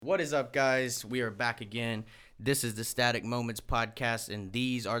What is up, guys? We are back again. This is the Static Moments podcast, and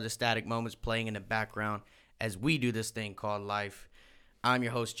these are the static moments playing in the background as we do this thing called life. I'm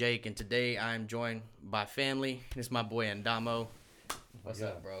your host, Jake, and today I'm joined by family. This is my boy, Ndamo. What's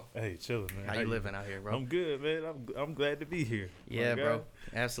up, bro? Hey, chilling, man. How you living out here, bro? I'm good, man. I'm glad to be here. Yeah, bro.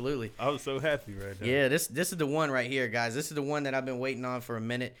 Absolutely. I'm so happy right now. Yeah, this is the one right here, guys. This is the one that I've been waiting on for a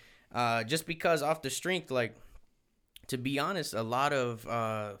minute. Just because off the strength, like, to be honest, a lot of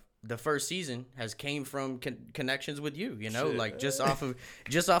the first season has came from connections with you, you know, like just off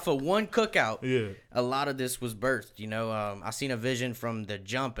of one cookout. Yeah. A lot of this was birthed, you know. I seen a vision from the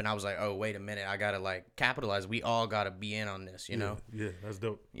jump and I was like, oh, wait a minute. I got to like capitalize. We all got to be in on this, you know? Yeah, that's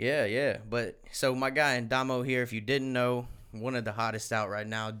dope. Yeah. But so my guy Ndamo here, if you didn't know, one of the hottest out right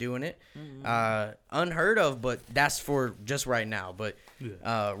now doing it. Unheard of, but that's for just right now. But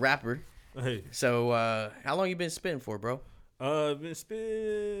rapper. Hey. So how long you been spitting for, bro? I've been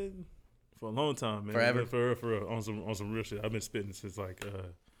spitting for a long time, man. Forever? For real, on some real shit. I've been spitting since like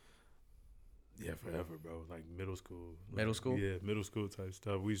forever, bro. Like middle school. Middle school? Yeah, middle school type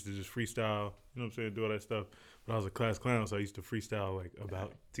stuff. We used to just freestyle, you know what I'm saying, do all that stuff. But I was a class clown, so I used to freestyle like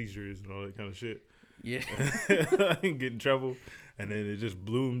about teachers and all that kind of shit. Yeah. I didn't get in trouble, and then it just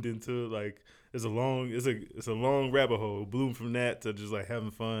bloomed into like it's a long rabbit hole. Bloomed from that to just like having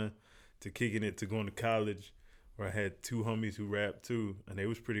fun, to kicking it, to going to college, where I had two homies who rapped too, and they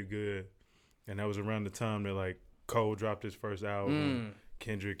was pretty good. And that was around the time that like Cole dropped his first album,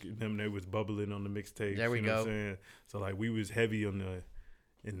 Kendrick and them, they was bubbling on the mixtapes. There we you know go. What I'm saying? So like we was heavy on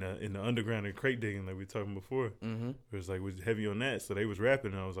in the underground and crate digging like we were talking before. Mm-hmm. It was like we was heavy on that, so they was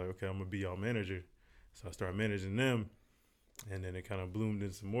rapping, and I was like, okay, I'm gonna be y'all manager. So I started managing them, and then it kind of bloomed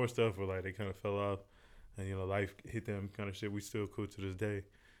into some more stuff where like they kind of fell off, and you know life hit them kind of shit. We still cool to this day.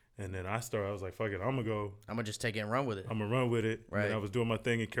 And then I was like, fuck it, I'm gonna just take it and run with it. I'm gonna run with it. Right. And I was doing my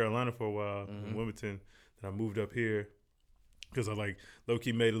thing in Carolina for a while, in Wilmington. Then I moved up here because I like low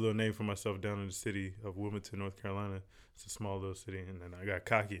key made a little name for myself down in the city of Wilmington, North Carolina. It's a small little city, and then I got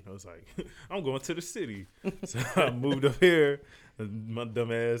cocky and I was like, I'm going to the city. So I moved up here. And my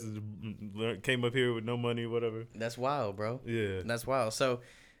dumb ass came up here with no money, whatever. That's wild, bro. Yeah. That's wild. So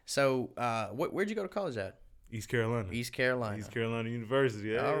where'd you go to college at? East Carolina. East Carolina University.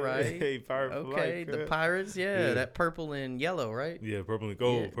 Yeah. All right. Hey, Pirate for Okay, life, the Pirates. Yeah, that purple and yellow, right? Yeah, purple and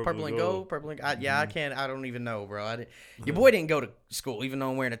gold. Yeah, purple and gold. Purple and I don't even know, bro. Your Mm-hmm. boy didn't go to school, even though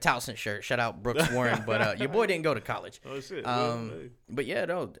I'm wearing a Towson shirt. Shout out Brooks Warren, but your boy didn't go to college. Oh shit. But yeah,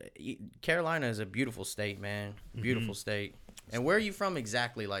 no, Carolina is a beautiful state, man. Beautiful state. And where are you from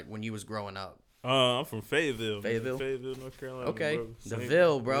exactly? Like when you was growing up? I'm from Fayetteville. Fayetteville? Fayetteville, North Carolina. Okay. Bro. The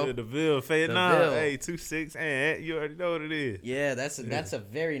Ville, bro. Yeah, the Ville. Fayetteville. Ville. Hey, 2-6, and you already know what it is. Yeah, that's a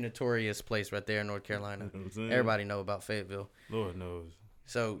very notorious place right there in North Carolina. You know what I'm saying? Everybody know about Fayetteville. Lord knows.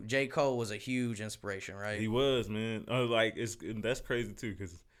 So J. Cole was a huge inspiration, right? He was, man. That's crazy too,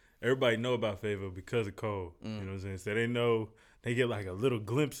 because everybody know about Fayetteville because of Cole. You know what I'm saying? So they get like a little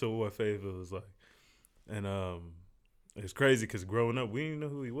glimpse of what Fayetteville is like. And it's crazy because growing up, we didn't know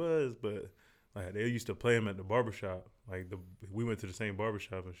who he was, but like they used to play him at the barbershop. Like we went to the same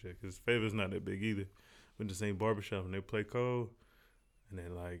barbershop and shit, because Fayetteville's not that big either. Went to the same barbershop and they play Cole. And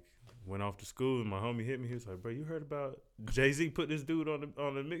then like went off to school and my homie hit me. He was like, bro, you heard about Jay-Z put this dude on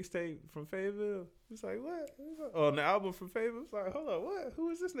the mixtape from Fayetteville? He's like, what? On the album from Fayetteville? It's like, hold on, what? Who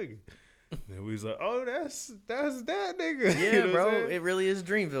is this nigga? And we was like, oh, that's that nigga. Yeah, You know bro. what I'm saying? It really is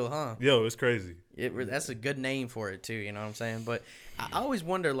Dreamville, huh? Yo, it's crazy. That's a good name for it too. You know what I'm saying? But I always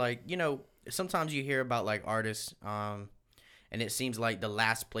wonder, like, you know, sometimes you hear about like artists, and it seems like the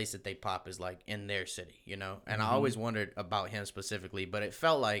last place that they pop is like in their city, you know. And I always wondered about him specifically, but it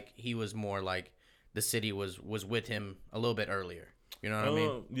felt like he was more like the city was with him a little bit earlier. You know what I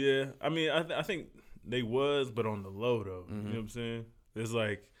mean? Yeah. I mean, I think they was, but on the low though. You know what I'm saying? It's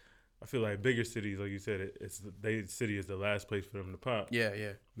like, I feel like bigger cities, like you said, their city is the last place for them to pop. Yeah.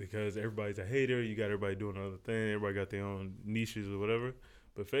 Because everybody's a hater. You got everybody doing another thing. Everybody got their own niches or whatever.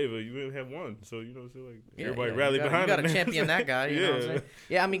 But Fayetteville, you really have one. So, you know, like everybody rallied behind him. You got to champion that guy. You know what I'm saying?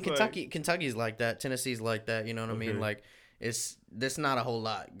 Yeah, I mean, It's Kentucky's like that. Tennessee's like that. You know what I mean? Like, there's not a whole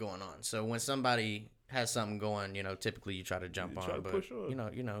lot going on. So when somebody has something going, you know, typally you try to jump on. Try to but, push on.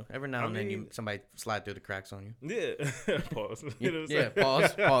 you know, every now and then somebody slide through the cracks on you. Yeah. Pause. You know what I'm Yeah,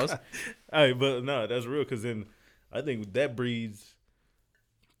 saying? pause. Hey, but no, that's real, because then I think that breeds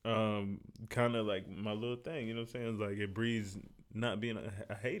kind of like my little thing. You know what I'm saying? It's like it breeds not being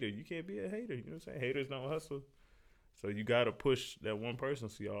a hater. You can't be a hater. You know what I'm saying? Haters don't hustle. So you got to push that one person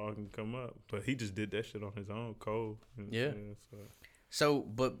so y'all can come up. But he just did that shit on his own, Cole. You know what I'm saying? So. So,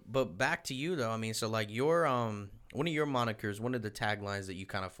 but back to you though. I mean, so like your one of your monikers, one of the taglines that you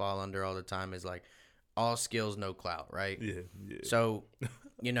kind of fall under all the time is like all skills, no clout, right? Yeah, yeah. So,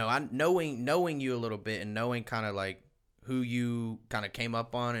 I knowing you a little bit and knowing kind of like who you kind of came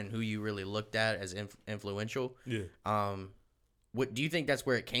up on and who you really looked at as influential. Yeah. What do you think that's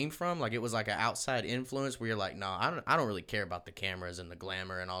where it came from? Like it was like an outside influence where you're like, no, I don't really care about the cameras and the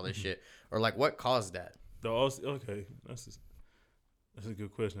glamour and all this shit, or like what caused that? Okay, that's a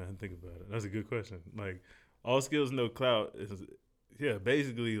good question. I didn't think about it. That's a good question. Like all skills, no clout is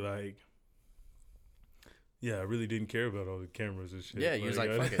basically like. Yeah, I really didn't care about all the cameras and shit. Yeah, you was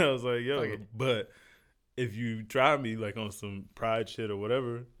like, fuck it. I was like, yo, but if you try me like on some pride shit or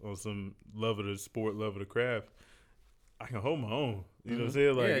whatever, on some love of the sport, love of the craft, I can hold my own. You know what I'm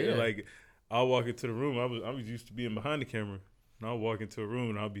saying? Like, like I'll walk into the room. I was used to being behind the camera, and I'll walk into a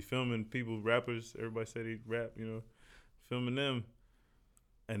room and I'll be filming people, rappers. Everybody said they rap, filming them,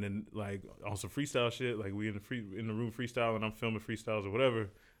 and then like on some freestyle shit, like we in the room freestyle, and I'm filming freestyles or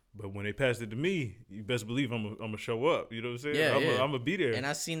whatever. But when they pass it to me, you best believe I'm gonna show up. You know what I'm saying? Yeah, I'm gonna be there. And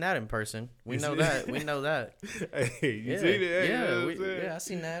I seen that in person. We know that. We know that. Hey, you seen it? Hey, yeah, I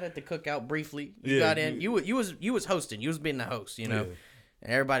seen that at the cookout briefly. You got in. You was hosting. You was being the host. And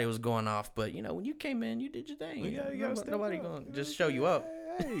everybody was going off. But when you came in, you did your thing. Nobody gonna just show you up.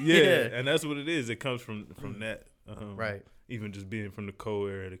 Yeah, and that's what it is. It comes from that. Right. Even just being from the Cole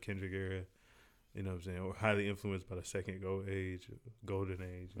era, the Kendrick era. You know what I'm saying? Or highly influenced by the second golden age. You know what I'm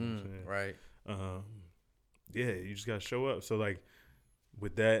saying? Right. Yeah, you just gotta show up. So like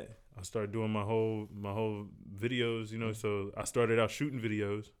with that, I started doing my whole videos, so I started out shooting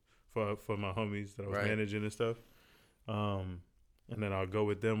videos for my homies that I was managing and stuff. And then I'll go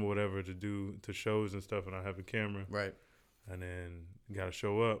with them or whatever to shows and stuff, and I have a camera. Right. And then you gotta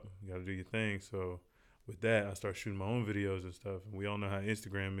show up, you gotta do your thing. So with that, I start shooting my own videos and stuff. And we all know how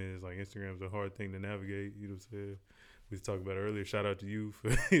Instagram is. Like, Instagram's a hard thing to navigate. You know what I'm saying? We talked about it earlier. Shout out to you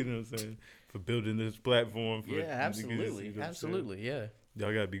for, you know what I'm saying, for building this platform. Yeah, absolutely. Absolutely, yeah.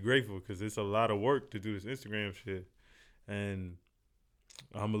 Y'all got to be grateful because it's a lot of work to do this Instagram shit. And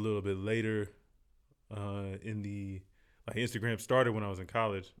I'm a little bit later Instagram started when I was in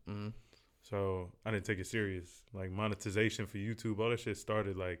college. Mm-hmm. So I didn't take it serious. Like, monetization for YouTube, all that shit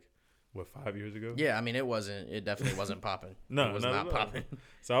started, 5 years ago? Yeah, I mean, it definitely wasn't popping. No, it was not popping.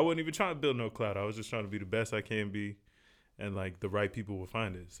 So I wasn't even trying to build no clout. I was just trying to be the best I can be, and the right people will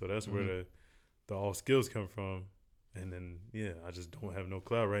find it. So that's where the all skills come from. And then I just don't have no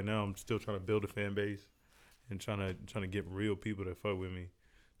clout right now. I'm still trying to build a fan base and trying to get real people that fuck with me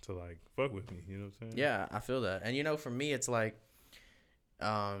to fuck with me. You know what I'm saying? Yeah, I feel that. And for me, it's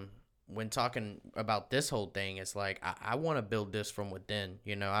when talking about this whole thing, it's I want to build this from within.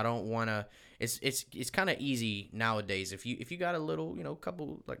 I don't want to. It's kind of easy nowadays. If you got a little,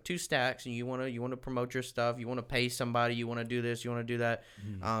 couple 2 stacks, and you want to promote your stuff, you want to pay somebody, you want to do this, you want to do that.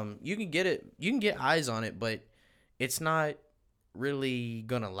 You can get it. You can get eyes on it, but it's not really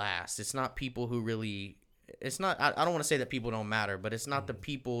gonna last. It's not people who really. It's not. I don't want to say that people don't matter, but it's not the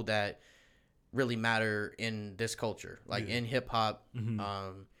people that really matter in this culture, in hip hop.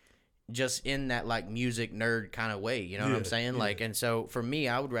 Just in that music nerd kind of way, you know what I'm saying? And so for me,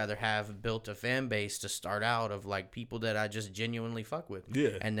 I would rather have built a fan base to start out of people that I just genuinely fuck with.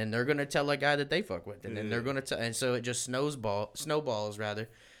 Yeah. And then they're gonna tell a guy that they fuck with, and then they're gonna tell, and so it just snowballs rather.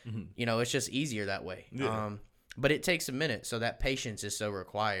 It's just easier that way. Yeah. But it takes a minute, so that patience is so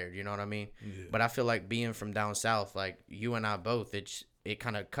required. You know what I mean? Yeah. But I feel like being from down south, you and I both, it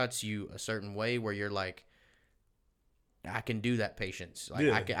kind of cuts you a certain way where you're I can do that patience.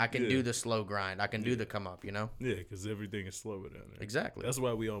 I can do the slow grind. I can do the come up, Yeah, because everything is slower down there. Exactly. That's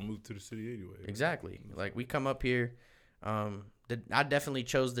why we all moved to the city anyway. Right? Exactly. We come up here. I definitely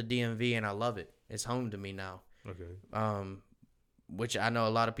chose the DMV, and I love it. It's home to me now. Okay. Which I know a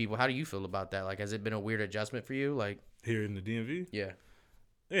lot of people. How do you feel about that? Has it been a weird adjustment for you? Here in the DMV? Yeah.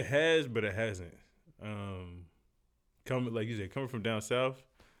 It has, but it hasn't. Coming, like you said, coming from down south,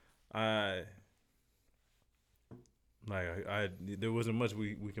 there wasn't much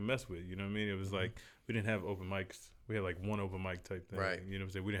we can mess with. You know what I mean? It was we didn't have open mics. We had one open mic type thing. Right. You know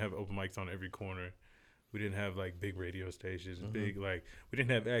what I'm saying? We didn't have open mics on every corner. We didn't have big radio stations, big we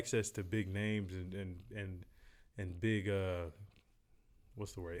didn't have access to big names and big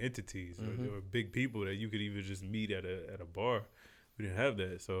what's the word, entities or big people that you could even just meet at a bar. We didn't have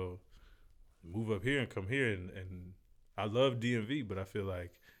that. So move up here and come here and I love DMV, but I feel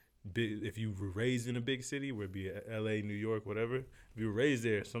if you were raised in a big city, whether it be LA, New York, whatever, if you were raised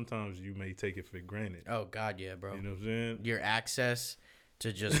there, sometimes you may take it for granted. Oh God, yeah, bro. You know what I'm saying? Your access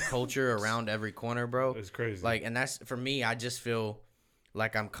to just culture around every corner, bro. It's crazy. And that's for me. I just feel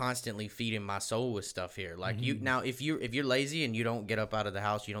like I'm constantly feeding my soul with stuff here. Like you now, if you're lazy and you don't get up out of the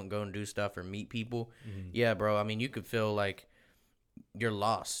house, you don't go and do stuff or meet people. Yeah, bro. I mean, you could feel like you're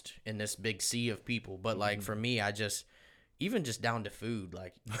lost in this big sea of people. But like for me, I just even just down to food,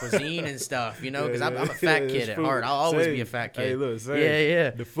 like cuisine and stuff, you know, because I'm a fat kid at heart. I'll always be a fat kid. Hey, look,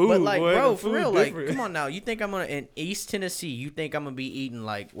 yeah. The food, but like, boy, bro, the for food real, different. like, come on now. You think I'm gonna in East Tennessee? You think I'm gonna be eating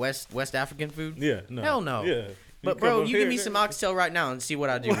like West African food? Yeah, no, hell no. Yeah. But bro, you give me some oxtail right now and see what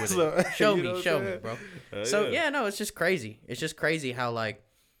I do with it. Show me, bro. So yeah, no, it's just crazy. It's just crazy how like,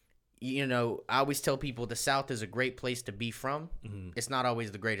 you know, I always tell people the South is a great place to be from. It's not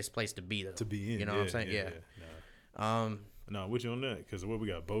always the greatest place to be though. To be in, you know what I'm saying? Yeah. No, with you on that because what we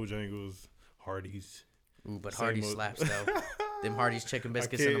got: Bojangles, Hardee's. Ooh, but Hardee's slaps though. Them Hardee's chicken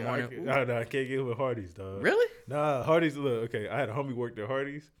biscuits in the morning. I can't get with Hardee's, dog. Really? Nah, Hardee's. Look, okay, I had a homie worked at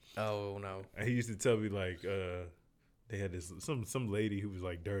Hardee's. Oh no. And he used to tell me like they had this some lady who was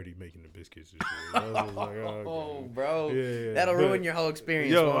like dirty making the biscuits and shit. I was like, oh, bro. Yeah. That'll ruin your whole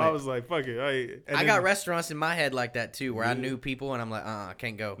experience. Yo, I was like, fuck it. I got restaurants in my head like that too, where I knew people and I'm like, I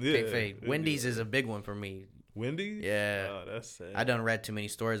can't go. Can't fade. Wendy's is a big one for me. Wendy's? Yeah. Oh, that's sad. I done read too many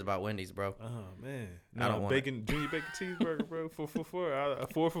stories about Wendy's, bro. Oh man. I don't want junior bacon cheeseburger, bro. 4 for 4.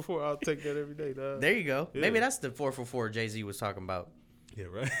 4 for 4. I'll take that every day, dog. There you go. Yeah. Maybe that's the 4 for 4 Jay-Z was talking about. Yeah,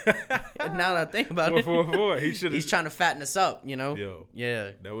 right. Now that I think about 4 for 4. He's trying to fatten us up, you know. Yo.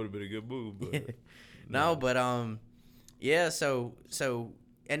 Yeah. That would have been a good move, but no, but yeah. So.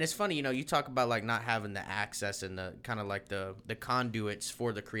 And it's funny, you know, you talk about like not having the access and the kind of like the conduits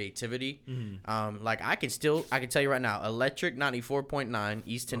for the creativity. Like I can tell you right now, Electric 94.9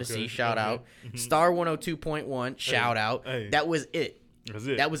 East Tennessee, shout out. Star 102.1, shout out. Hey. That was it. That's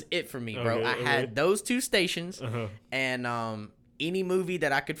it. That was it for me, bro. Okay, I had those two stations and any movie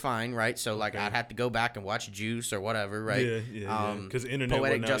that I could find, right? So like I'd have to go back and watch Juice or whatever, right? Yeah. Because internet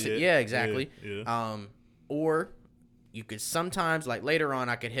Poetic wasn't out Justice. yet. Yeah, exactly. Yeah. Or you could sometimes, like later on,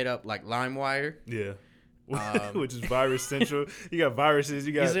 I could hit up like LimeWire. Yeah. Which is virus central. You got viruses.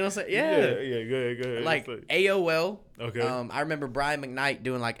 You got. You see what I'm saying? Yeah. Yeah. Go ahead. Like AOL. Okay. I remember Brian McKnight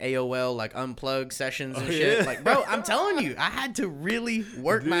doing like AOL like unplugged sessions and shit. Yeah. Like, bro, I'm telling you, I had to really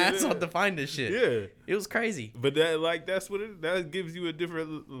work my ass off to find this shit. Yeah. It was crazy. But that gives you a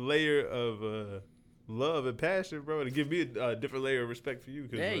different layer of love and passion, bro, to give me a different layer of respect for you.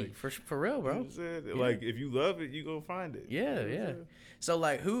 Hey, like, for real, bro. You know yeah. Like if you love it, you gonna find it. Yeah. So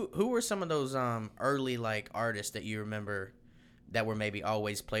like, who were some of those early like artists that you remember that were maybe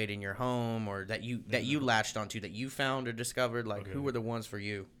always played in your home or that you latched onto that you found or discovered? Like, who were the ones for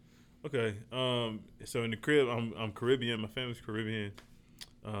you? Okay. So in the crib, I'm Caribbean. My family's Caribbean.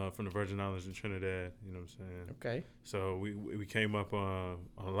 From the Virgin Islands in Trinidad, you know what I'm saying? Okay. So we came up on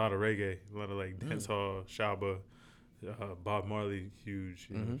a lot of reggae, a lot of like dancehall, Shaba, Bob Marley, huge,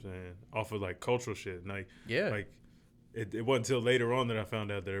 you know what I'm saying? Off of like cultural shit. Like, like it wasn't until later on that I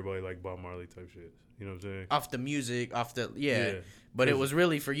found out that everybody liked Bob Marley type shit. You know what I'm saying? Off the music, But it was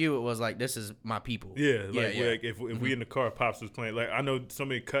really for you, it was like, this is my people. Yeah, like if we in the car, Pops was playing. Like I know so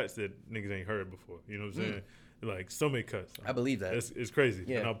many cuts that niggas ain't heard before. You know what I'm saying? Like so many cuts. I believe that. It's crazy.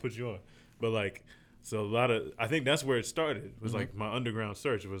 Yeah. And I'll put you on. But like, so I think that's where it started. It was like my underground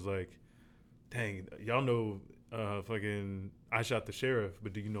search. It was like, dang, y'all know fucking I Shot the Sheriff,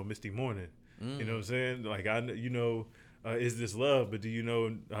 but do you know Misty Morning? You know what I'm saying? Like Is This Love, but do you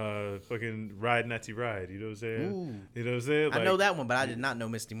know fucking Ride Nazi Ride? You know what I'm saying? Ooh. You know what I'm saying? Like, I know that one, but I did not know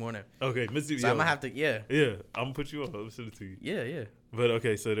Misty Morning. Okay, Misty. So I'm gonna have to, Yeah, I'm gonna put you on. I'll send it to you. Yeah. But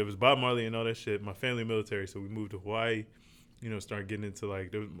okay, so there was Bob Marley and all that shit. My family military, so we moved to Hawaii. You know, started getting into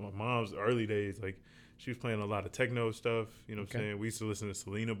like my mom's early days. Like she was playing a lot of techno stuff. You know what I'm saying? We used to listen to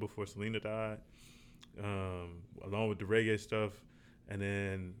Selena before Selena died, along with the reggae stuff. And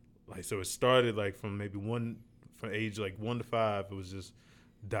then like so it started like from age like 1 to 5. It was just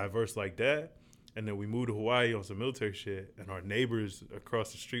diverse like that. And then we moved to Hawaii on some military shit. And our neighbors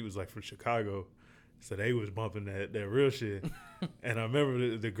across the street was like from Chicago. So they was bumping that real shit. And I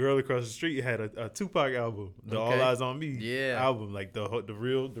remember the girl across the street had a Tupac album, the All Eyes on Me album, like the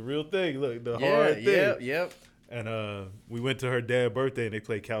real thing. Look, the hard thing. Yep. And we went to her dad's birthday and they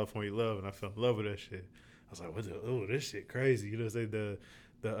played California Love and I fell in love with that shit. I was like, this shit crazy. You know what I'm saying?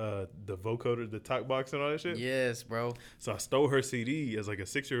 The vocoder, the talk box and all that shit. Yes, bro. So I stole her CD as like a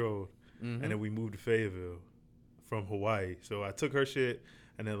 6-year-old, and then we moved to Fayetteville from Hawaii. So I took her shit,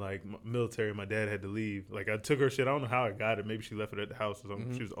 and then like military, my dad had to leave. Like I took her shit. I don't know how I got it. Maybe she left it at the house or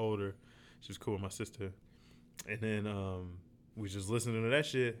something. She was older. She was cool with my sister, and then we just listening to that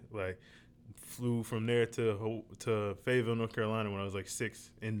shit like flew from there to Fayetteville, North Carolina when I was like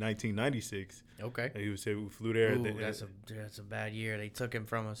 6 in 1996. Okay. And he said we flew there. Ooh, that's a bad year. They took him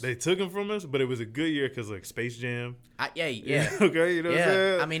from us. They took him from us, but it was a good year because like Space Jam. Yeah. Okay, you know what I'm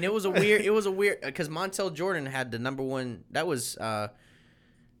saying? I mean, it was a weird because Montel Jordan had the number one. That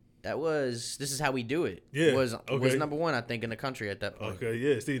was This Is How We Do It. Yeah. Was number one, I think, in the country at that point. Okay,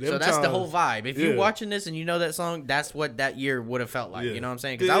 yeah. See, so that's the whole vibe. If you're watching this and you know that song, that's what that year would have felt like. Yeah. You know what I'm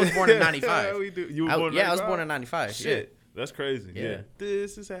saying? Because I was born in '95. You were born in 95? I was born in '95. Shit. That's crazy. Yeah.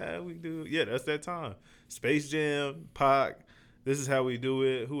 This is how we do it. Yeah, that's that time. Space Jam, Pac. This is how we do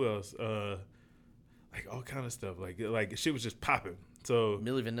it. Who else? Like all kind of stuff. Like shit was just popping. So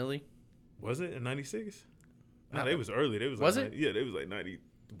Milli Vanilli. Was it in '96? No, they was early. They was it? Yeah, they was like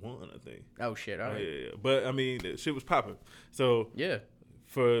 91, I think. Oh shit! All right. Yeah. But I mean, the shit was popping. So yeah.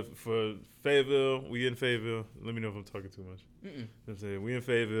 For Fayetteville, we in Fayetteville. Let me know if I'm talking too much. Mm-mm. You know what I'm saying? We in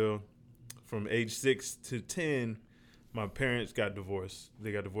Fayetteville. From age 6 to 10, my parents got divorced.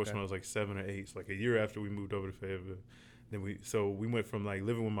 They got divorced when I was like 7 or 8. So like a year after we moved over to Fayetteville. Then we went from like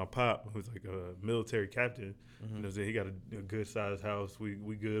living with my pop, who's like a military captain. Mm-hmm. You know, so he got a good sized house. We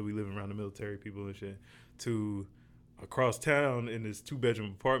good. We live around the military people and shit. To across town in this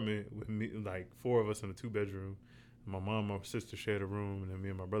 2-bedroom apartment with me, like 4 of us in a 2-bedroom. My mom, my sister shared a room, and then me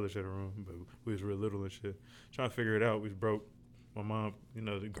and my brother shared a room. But we was real little and shit. Trying to figure it out. We was broke. My mom,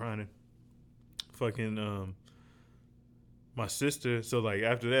 grinding. Fucking my sister. So like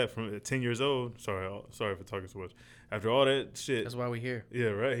after that, from 10 years old. Sorry for talking so much. After all that shit. That's why we here. Yeah,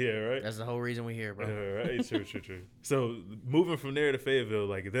 right. Yeah, right. That's the whole reason we here, bro. Right. True. So moving from there to Fayetteville,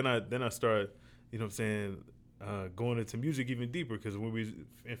 like then I started, you know what I'm saying, going into music even deeper, because when we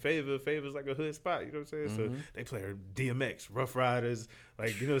in Fayetteville's like a hood spot, you know what I'm saying? Mm-hmm. So they play DMX, Rough Riders,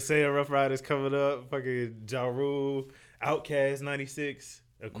 like, you know, saying Rough Riders coming up, fucking Ja Rule, Outkast 96,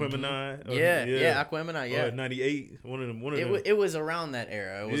 Aquemini. Mm-hmm. Yeah, Aquemini, yeah. 98, one of them. It was around that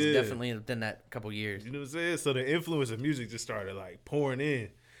era. It was definitely within that couple years. You know what I'm saying? So the influence of music just started like pouring in,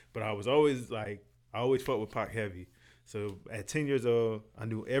 but I was always like, I always fought with Pac heavy. So at 10 years old, I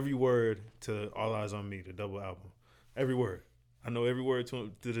knew every word to All Eyes on Me, the double album. Every word. I know every word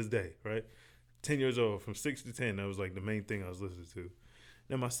to this day, right? 10 years old, from 6 to 10, that was like the main thing I was listening to.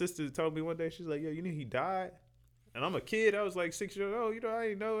 Then my sister told me one day, she's like, yo, you know he died? And I'm a kid. I was like 6 years old. You know, I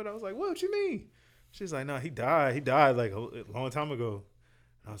didn't know it. I was like, what you mean? She's like, no, he died. He died like a long time ago.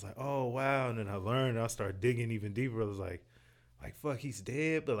 And I was like, oh, wow. And then I learned. I started digging even deeper. I was like, fuck, he's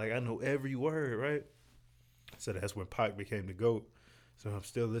dead. But like, I know every word, right? So that's when Pac became the GOAT. So I'm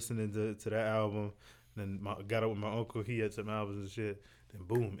still listening to that album. Then got up with my uncle. He had some albums and shit. Then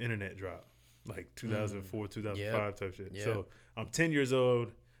boom, internet dropped. Like 2004, 2005 type shit. Yep. So I'm 10 years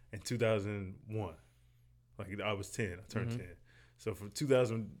old in 2001. Like I was 10. I turned 10. So from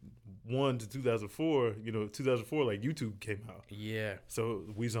 2001 to 2004, 2004, like YouTube came out. Yeah. So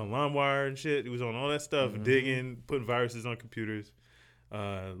we was on LimeWire and shit. We was on all that stuff, digging, putting viruses on computers,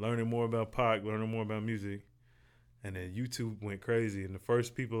 learning more about Pac, learning more about music. And then YouTube went crazy. And the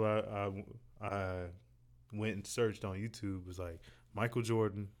first people I went and searched on YouTube was like Michael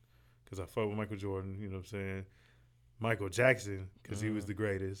Jordan, because I fought with Michael Jordan, you know what I'm saying? Michael Jackson, because he was the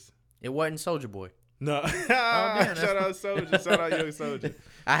greatest. It wasn't Soulja Boy. No. Shout out Soulja. Shout out Young Soulja.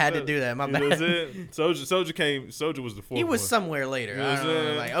 I had to do that. My bad. Soulja was the fourth. He was one. Somewhere later. You know I don't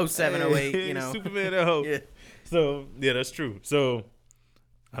know, like 07, 08, you know. Superman that hoe. Yeah. So, yeah, that's true. So,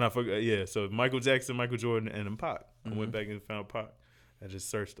 and I forgot, so Michael Jackson, Michael Jordan, and then Pac. I went back and found Pac. I just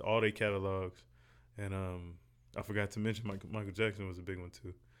searched all their catalogs. And I forgot to mention Michael Jackson was a big one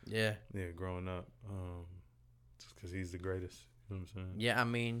too. Yeah. Yeah, growing up. Just because he's the greatest. You know what I'm saying? Yeah, I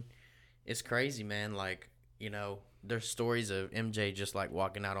mean, it's crazy, man. Like, there's stories of MJ just like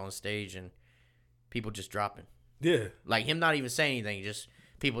walking out on stage and people just dropping. Yeah. Like him not even saying anything, just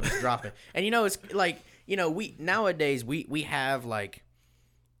people just dropping. And it's like, we nowadays we have like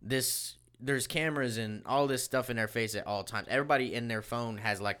this, there's cameras and all this stuff in their face at all times. Everybody in their phone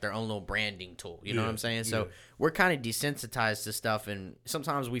has like their own little branding tool. You know what I'm saying? So we're kind of desensitized to stuff, and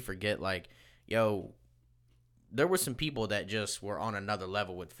sometimes we forget like, there were some people that just were on another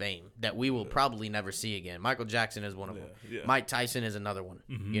level with fame that we will probably never see again. Michael Jackson is one of them. Yeah. Mike Tyson is another one.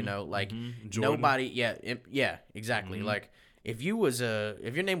 Nobody. Yeah, exactly. Like if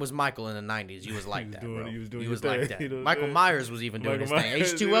your name was Michael in the 90s, you was like that, bro. He was like that. Michael Myers was even doing his thing.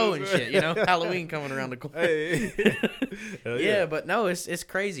 H2O and shit. Halloween coming around the corner. Hey. But no, it's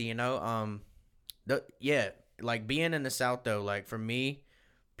crazy. Like being in the South though. Like for me,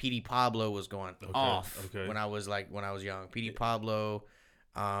 P.D. Pablo was going off when I was young. P.D. Pablo,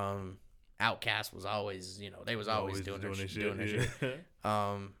 Outkast was always, they was always doing their shit.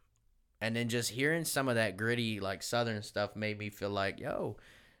 And then just hearing some of that gritty, like, Southern stuff made me feel like, yo,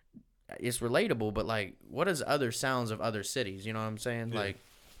 it's relatable, but, like, what is other sounds of other cities? You know what I'm saying? Yeah. Like,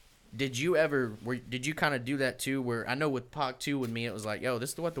 did you kind of do that too? Where I know with Pac 2 with me, it was like, yo,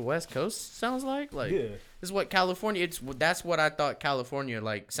 this is what the West Coast sounds like? Like, Yeah. this is what California, that's what I thought California,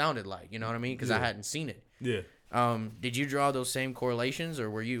 like, sounded like. You know what I mean? Because I hadn't seen it. Yeah. Did you draw those same correlations, or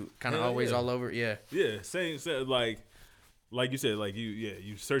were you kind of always all over? Yeah. Yeah, same like you said, like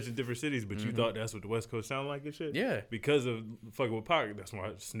you searching different cities, but you thought that's what the West Coast sounded like and shit. Yeah. Because of fucking with Pac, that's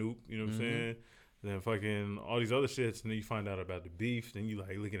why Snoop, you know what I'm saying? Then fucking all these other shits, and then you find out about the beef. Then you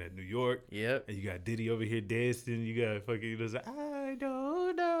like looking at New York. Yep. And you got Diddy over here dancing. You got fucking I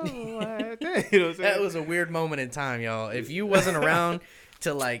don't know what. You know what I'm saying? That was a weird moment in time, y'all. If you wasn't around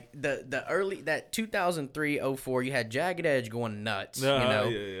to like the early that 2003-04, you had Jagged Edge going nuts. You know,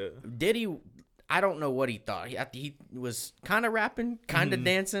 yeah. Diddy, I don't know what he thought. He was kind of rapping, kind of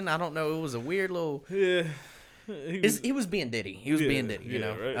dancing. I don't know. It was a weird little. Yeah. He was being Diddy. He was being Diddy. You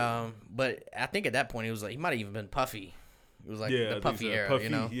know. Right. But I think at that point he was like he might have even been Puffy. It was like Yeah, the I Puffy think so. era. Puffy, you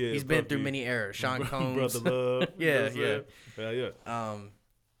know. yeah, He's been Puffy. through many eras. Sean Combs. Brother Love. Yeah, you know what I'm saying? Yeah.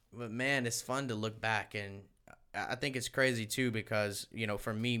 But man, it's fun to look back, and I think it's crazy too because you know,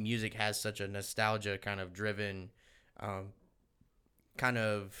 for me, music has such a nostalgia kind of driven, kind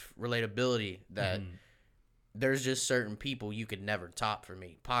of relatability that there's just certain people you could never top for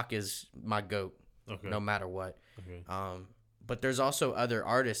me. Pac is my GOAT, no matter what. Okay. But there's also other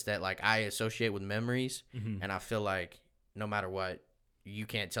artists that like I associate with memories, and I feel like no matter what, you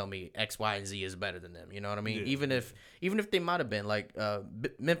can't tell me X, Y, and Z is better than them. You know what I mean? Yeah. Even if they might have been like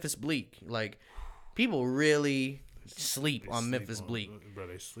Memphis Bleak, like people really sleep on Memphis Bleak. Bro,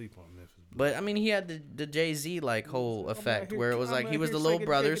 they sleep on Memphis Bleak. But I mean, he had the Jay-Z like whole effect where it was like he was the little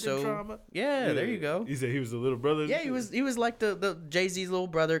brother. So yeah, there you go. He said he was the little brother. Yeah, he was like the Jay-Z's little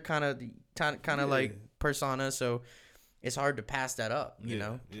brother kind of like persona. So it's hard to pass that up, you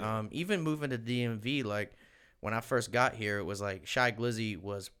know. Yeah. Even moving to DMV, like when I first got here, it was like Shy Glizzy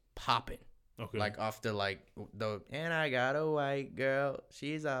was popping. Okay. Like off the and I got a white girl,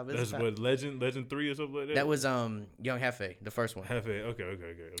 she's obvious. That's what Legend 3 or something like that. That was Young Hefe, the first one. Hefe. Okay.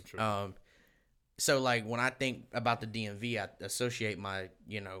 I'm sure. So like when I think about the DMV, I associate my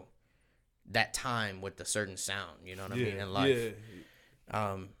that time with a certain sound. You know what I mean in life.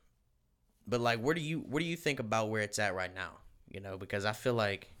 Yeah. But like, where do you think about where it's at right now? You know, because I feel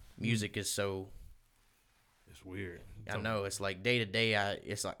like music is so. It's weird. I know it's like day to day.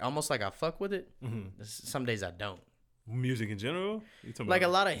 It's like almost like I fuck with it. Some days I don't. Music in general, like a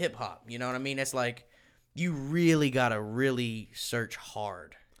lot of hip hop. You know what I mean? It's like you really gotta really search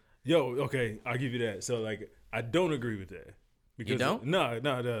hard. Yo, okay, I'll give you that. So like, I don't agree with that. Because, you don't?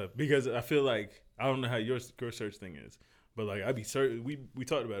 No. Because I feel like I don't know how your search thing is, but like I be search. We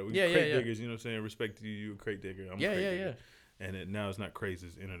talked about it. We crate diggers. You know what I'm saying? Respect to you. You a crate digger. I'm a crate digger. And now it's not crazy,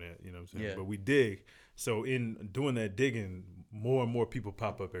 it's internet. You know what I'm saying? Yeah. But we dig. So in doing that digging, more and more people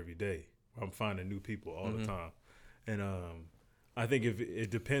pop up every day. I'm finding new people all the time, and I think if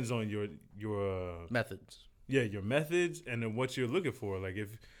it depends on your methods. Yeah, your methods, and then what you're looking for. Like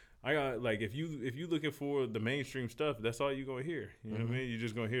if you looking for the mainstream stuff, that's all you're gonna hear. You know what I mean? You're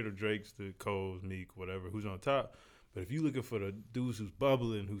just gonna hear the Drakes, the Coles, Meek, whatever, who's on top. But if you looking for the dudes who's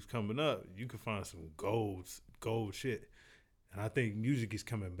bubbling, who's coming up, you can find some gold shit. And I think music is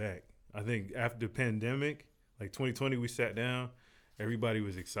coming back. I think after the pandemic, like 2020, we sat down. Everybody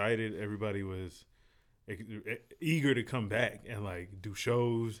was excited. Everybody was eager to come back and like do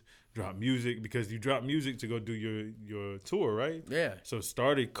shows, drop music, because you drop music to go do your tour, right? Yeah. So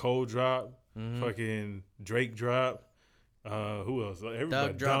started Cole drop, fucking Drake drop. Who else? Like everybody.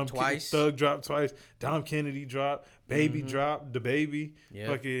 Thug dropped twice. Thug dropped twice. Dom Kennedy dropped. Baby dropped. The Baby. Yeah.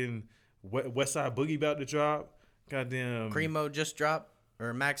 Fucking West Side Boogie about to drop. Goddamn. Cremo just dropped,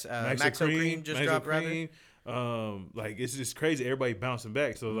 or Maxo Cream just dropped, rather. Like it's just crazy. Everybody bouncing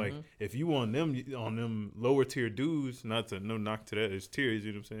back. So like, if you on them lower tier dudes, no knock to that, it's tiers.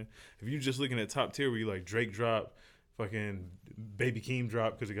 You know what I'm saying? If you just looking at top tier, where you like Drake drop, fucking Baby Keem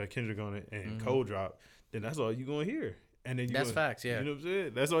drop because it got Kendrick on it, and Cole drop, then that's all you gonna hear. And then that's facts. Yeah. You know what I'm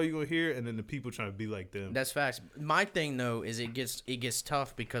saying? That's all you gonna hear. And then the people trying to be like them. That's facts. My thing though is it gets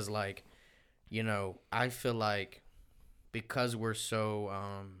tough because like, I feel like because we're so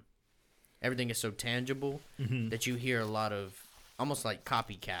everything is so tangible that you hear a lot of almost like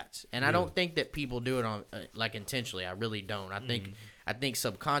copycats, and I don't think that people do it on like intentionally. I really don't. I think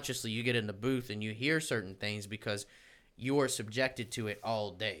subconsciously you get in the booth and you hear certain things because you are subjected to it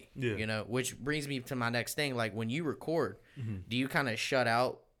all day. Which brings me to my next thing. Like when you record, do you kind of shut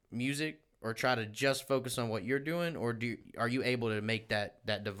out music or try to just focus on what you're doing, or are you able to make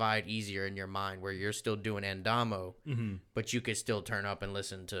that divide easier in your mind where you're still doing Endamo, but you could still turn up and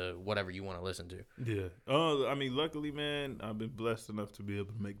listen to whatever you want to listen to? Yeah. I mean, luckily, man, I've been blessed enough to be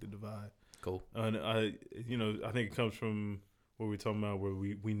able to make the divide. Cool. And I think it comes from what we're talking about, where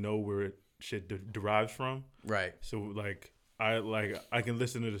we know where shit derives from. Right. So like I can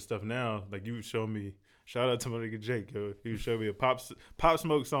listen to the stuff now. Like you show me. Shout out to my nigga Jake, yo. He showed me a Pop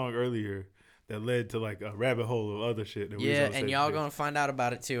Smoke song earlier that led to like a rabbit hole of other shit. That and y'all gonna find out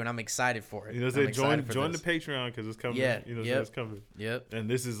about it too, and I'm excited for it. You know what I'm saying? Join the Patreon because it's coming. Yeah. You know, so it's coming. Yep. And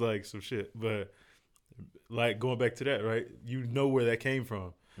this is like some shit. But like going back to that, right? You know where that came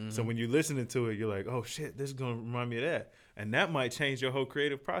from. Mm-hmm. So when you're listening to it, you're like, oh shit, this is gonna remind me of that. And that might change your whole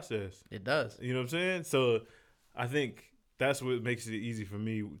creative process. It does. You know what I'm saying? So I think that's what makes it easy for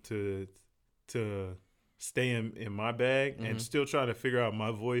me to stay in my bag and still try to figure out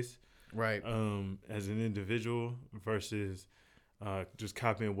my voice, right? As an individual versus just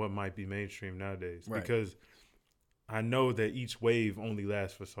copying what might be mainstream nowadays, right? Because I know that each wave only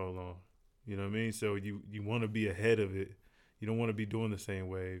lasts for so long. You know what I mean? So you want to be ahead of it. You don't want to be doing the same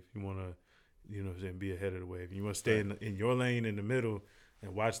wave. You want to, you know what I'm saying, be ahead of the wave. You want to stay in your lane in the middle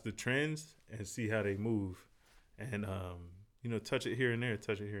and watch the trends and see how they move, and touch it here and there.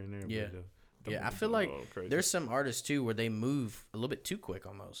 Yeah. Yeah, I feel like there's some artists too where they move a little bit too quick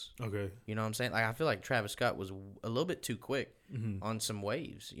almost. Okay. You know what I'm saying? Like I feel like Travis Scott was a little bit too quick on some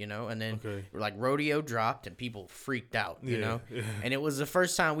waves, you know? And then like Rodeo dropped and people freaked out, you know? Yeah. And it was the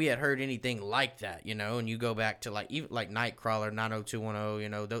first time we had heard anything like that, you know? And you go back to like even like Nightcrawler, 90210, you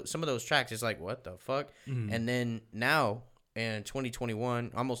know, some of those tracks, it's like, what the fuck? And then now in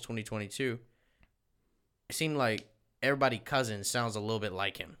 2021, almost 2022, it seemed like everybody cousin sounds a little bit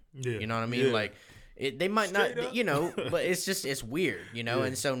like him. Yeah. You know what I mean? Yeah. Like they might straight not, up. You know, but it's weird, you know? Yeah.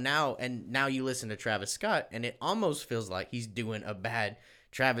 And so now you listen to Travis Scott and it almost feels like he's doing a bad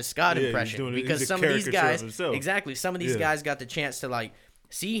Travis Scott impression because some of these guys, some of these guys got the chance to like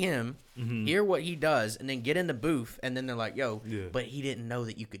see him, hear what he does, and then get in the booth, and then they're like, yo, but he didn't know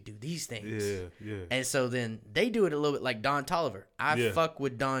that you could do these things. Yeah. And so then they do it a little bit like Don Toliver. I fuck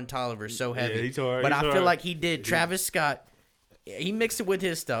with Don Toliver so heavy. But I feel like he did Travis Scott. He mixed it with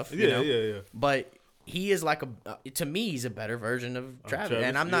his stuff. You know? But he is like to me, he's a better version of Travis.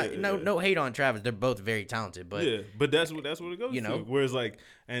 And I'm not no hate on Travis. They're both very talented. But but that's what it goes to. Whereas like,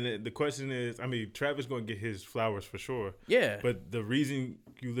 and the question is, I mean, Travis going to get his flowers for sure. Yeah. But the reason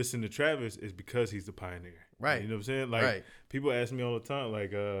you listen to Travis is because he's the pioneer. Right. You know what I'm saying? Like people ask me all the time,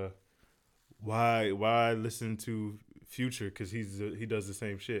 like, why listen to Future? Because he does the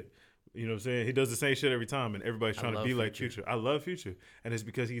same shit. You know what I'm saying? He does the same shit every time, and everybody's trying to be like Future. I love Future, and it's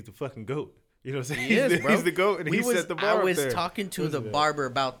because he's the fucking GOAT. You know what I'm saying? He's the GOAT, and he set the bar. I was talking to the barber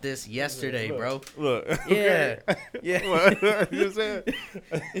about this yesterday, bro. Look. Yeah. You know what I'm saying?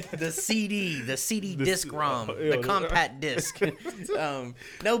 The CD disc ROM, the compact disc. No,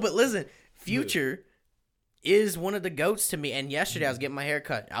 but listen, Future is one of the GOATs to me. And yesterday I was getting my hair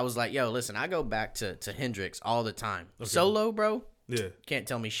cut. I was like, yo, listen, I go back to Hendrix all the time. Okay. Solo, bro. Yeah. Can't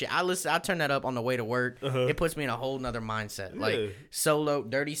tell me shit. I turn that up on the way to work. It puts me in a whole nother mindset. Yeah. Like Solo,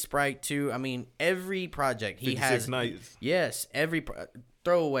 Dirty Sprite too. I mean, every project he has. Nights. Yes, every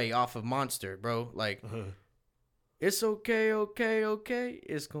throwaway off of Monster, bro. Like, it's okay.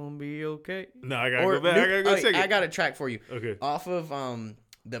 It's gonna be okay. No, I gotta go back. I gotta go check it. I got a track for you. Okay. Off of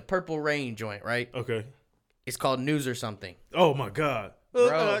the Purple Rain joint, right? Okay. It's called News or Something. Oh my God.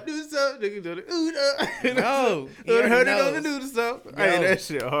 Bro. Do something. No. He heard it on the news stuff. Hey, that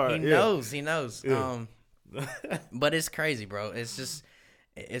shit hard. He knows. Yeah. But it's crazy, bro. It's just,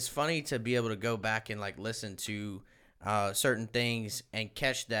 it's funny to be able to go back and like listen to certain things and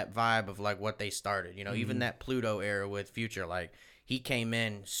catch that vibe of like what they started. You know, even that Pluto era with Future, like he came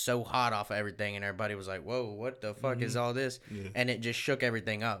in so hot off of everything and everybody was like, whoa, what the fuck is all this? Yeah. And it just shook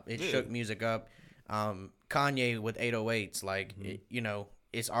everything up. It shook music up. Kanye with 808s, like,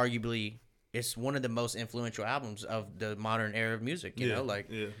 it's arguably, it's one of the most influential albums of the modern era of music, you know, like,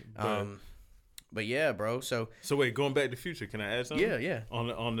 but yeah, bro. So wait, going back to Future, can I add something? Yeah.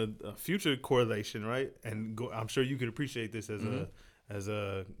 On the Future correlation, right? And I'm sure you could appreciate this as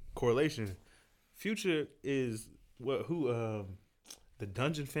a correlation. Future is the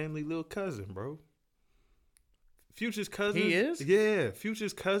Dungeon Family little cousin, bro. Future's cousins. He is? Yeah.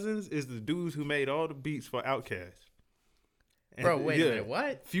 Future's cousins is the dudes who made all the beats for Outkast. Bro, wait a minute,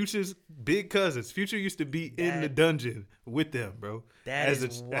 what? Future's big cousins. Future used to be in the dungeon with them, bro. As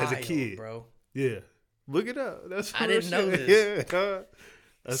a kid, bro. Yeah. Look it up. I didn't know this. Yeah.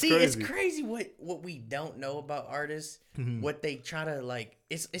 That's See, crazy. it's crazy what we don't know about artists. What they try to like.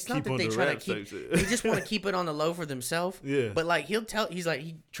 It's not Keep that on they the try to rap keep. type shit. They just want to keep it on the low for themselves. Yeah. But like he's like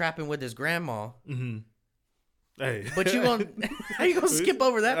he trapping with his grandma. Hey. But you gonna how you gonna skip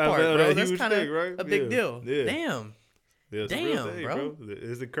over that I part, know, bro? that That's huge kind of thing, right? a big Yeah. deal. Yeah. Damn. Yeah, it's a real Damn, thing, bro.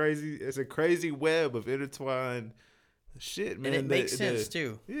 It's a crazy web of intertwined shit, man. And it makes sense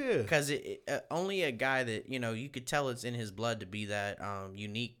too. Yeah. Because only a guy that you could tell it's in his blood to be that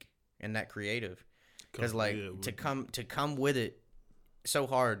unique and that creative. Because like to come with it so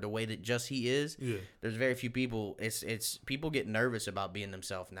hard the way that just he is. Yeah. There's very few people. It's people get nervous about being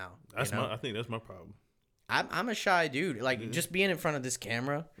themselves now. I think that's my problem. I'm a shy dude. Like just being in front of this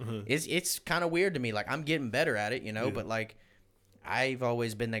camera, it's kind of weird to me. Like I'm getting better at it, but like I've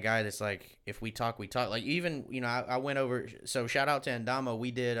always been the guy that's like, if we talk, we talk. Like even I went over. So shout out to Andama.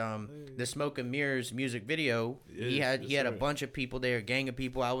 We did the Smoke and Mirrors music video. Yes, he had a bunch of people there, a gang of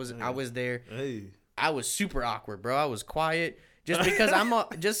people. I was there. Hey. I was super awkward, bro. I was quiet. Just because I'm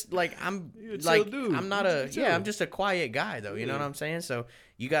You're a chill dude. I'm not I'm just a quiet guy though. You know what I'm saying? So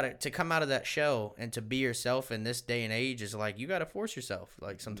you got to come out of that shell and to be yourself in this day and age is like you got to force yourself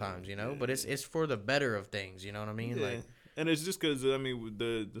like sometimes, but it's for the better of things. You know what I mean? Yeah. Like, and it's just because with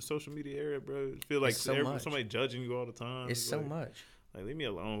the social media era, bro, I feel like somebody judging you all the time. It's so like, much. Like leave me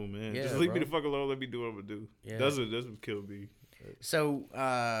alone, man. Yeah, just leave me bro. the fuck alone. Let me do what I'm gonna do. Yeah. That's what killed me. So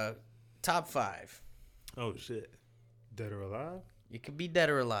top 5. Oh shit, dead or alive? It could be dead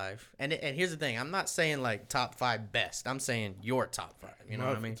or alive. And here's the thing. I'm not saying like top 5 best. I'm saying your top 5. You know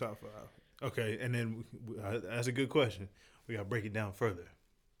what I mean? Top 5. Okay, and then that's a good question. We gotta break it down further.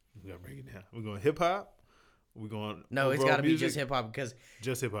 We're going hip hop. We're going No, it's got to be just hip hop because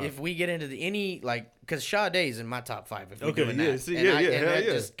just hip hop. if we get into because Sade's in my top 5. If we're Okay, doing yeah, that. see, and yeah, and that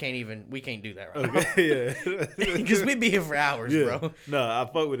yeah. just can't even. We can't do that right Okay, yeah. because we'd be here for hours, Yeah. bro. No, I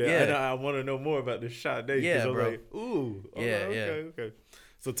fuck with it. Yeah. I want to know more about this Sade. Yeah, I'm bro. like, ooh. Yeah, Okay.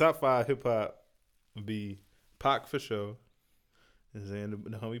 So top 5 hip hop would be Pac for sure. And then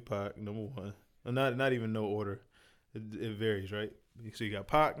the homie Pac, number 1. Not even no order. It varies, right? So you got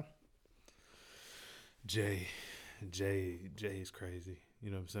Pac, Jay is crazy. You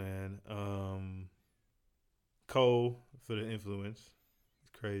know what I'm saying? Cole for the influence.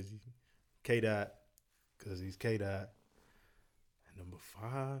 He's crazy. K-Dot, because he's K-Dot. And number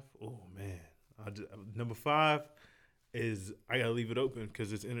 5, oh man. Number 5 is I gotta leave it open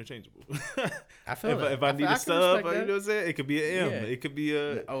because it's interchangeable. I feel that. If I need a can sub, respect you that. know what I'm saying? It could be an M. Yeah. It could be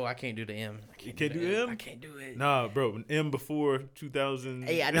a. Oh, I can't do the M. You can't do M? I can't do it. Nah, bro. An M before 2000.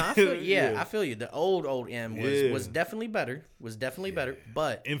 Hey, I know. I feel. Yeah, I feel you. The old M was Yeah. was definitely better. Better.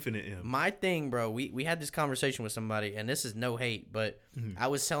 But Infinite M. my thing, bro, we had this conversation with somebody, and this is no hate, but I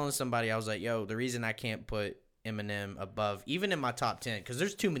was telling somebody, I was like, yo, the reason I can't put Eminem above, even in my top 10, because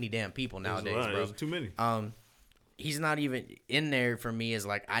there's too many damn people nowadays, bro. There's too many. He's not even in there for me. Is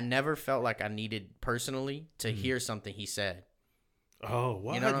like I never felt like I needed personally to hear something he said. Oh,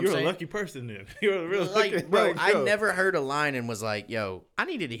 wow. You know what I'm You're saying? a lucky person then. You're a real Like, lucky bro, I yo. never heard a line and was like, yo, I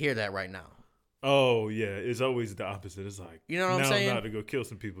needed to hear that right now. Oh, yeah. It's always the opposite. It's like, You know what I'm now saying? I'm about to go kill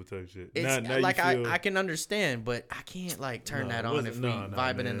some people type shit. It's Now you like feel, I can understand, but I can't like turn No, that it on wasn't- if we no,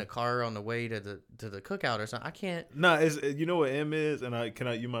 vibing in man. the car on the way to the cookout or something. I can't. Nah, it's, you know what M is? And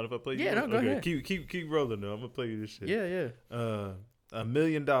you mind if I play you? Yeah, no, go ahead. Keep rolling though. I'm gonna play you this shit. Yeah. $1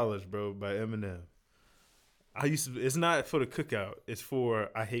 million, bro, by Eminem. It's not for the cookout. It's for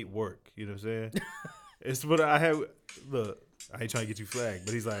I hate work. You know what I'm saying? It's what I have. Look, I ain't trying to get you flagged,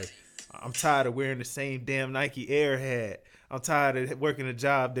 but he's like, I'm tired of wearing the same damn Nike Air hat. I'm tired of working a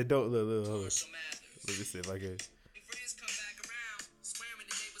job that don't look. Let me see if I can.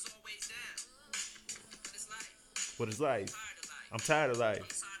 What is life? I'm tired of life.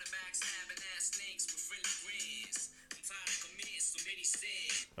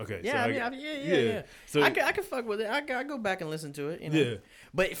 Okay. Yeah, so I mean, yeah. So I can fuck with it. I go back and listen to it. You know? Yeah.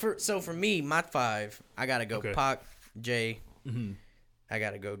 But for me, my 5, I gotta go Okay. Pac, Jay. I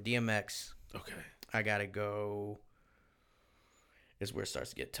gotta go DMX. okay. I gotta go. This is where it starts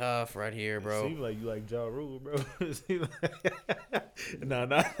to get tough right here, bro. Seems like you like Ja Rule, bro. Nah.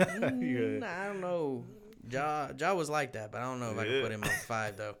 I don't know. Ja was like that, but I don't know if I can put him on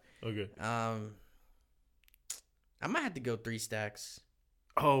 5 though. Okay. I might have to go 3 Stacks.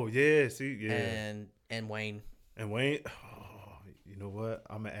 Oh yeah. See, yeah. And Wayne. And Wayne. Oh, you know what?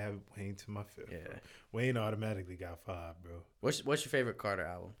 I'm gonna add Wayne to my 5th. Yeah. Bro. Wayne automatically got 5, bro. What's your favorite Carter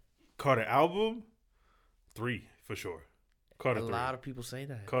album? Carter album, 3 for sure. Carter A 3. lot of people say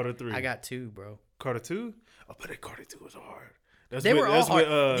that. Carter 3. I got 2, bro. Carter 2. Oh, but Carter 2 was hard. They were all hard.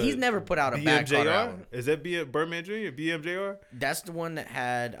 With, he's never put out a bad Carter album. Is that Birdman Jr.? BMJR? That's the one that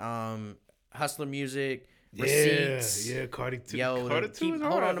had Hustler Music, Yeah, Receipts. yeah, Cardi 2. Yo, Cardi 2 is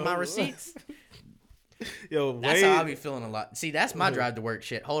hold hard. on to my receipts. Yo, That's how I be feeling a lot. See, that's my drive to work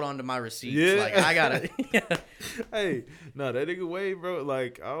shit. Hold on to my receipts. Yeah. Like, I gotta. Hey, no, that nigga Wade, bro.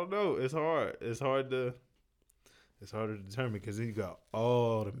 Like, I don't know. It's hard. It's hard to determine because he got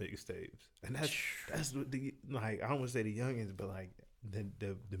all the mixtapes, and that's what the, like, I don't want to say the youngins, but like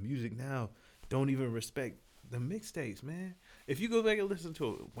the music now don't even respect the mixtapes, man. If you go back and listen to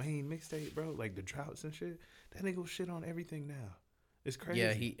a Wayne mixtape, bro, like the droughts and shit, that nigga shit on everything now. It's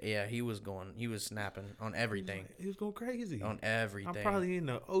crazy. He was snapping on everything. He was going crazy On everything. I'm probably in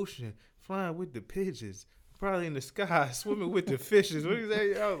the ocean flying with the pigeons. I'm probably in the sky swimming with the fishes. What is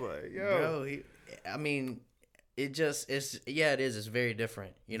that? I was like, yo. It is. It's very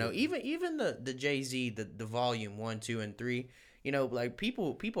different. You know, even the Jay-Z, the volume 1, 2, and 3. You know, like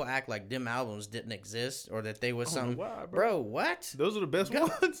people act like them albums didn't exist or that they was something. Why, bro, what? Those are the best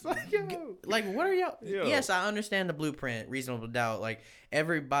ones. Like, yo. Like, what are y'all? Yo. Yes, I understand the Blueprint, Reasonable Doubt. Like,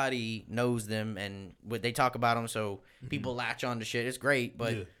 everybody knows them and what they talk about them, so people latch on to shit. It's great,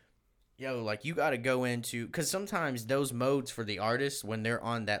 but yo, like, you got to go into, because sometimes those modes for the artists when they're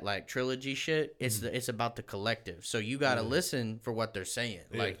on that like trilogy shit, it's about the collective. So you got to listen for what they're saying.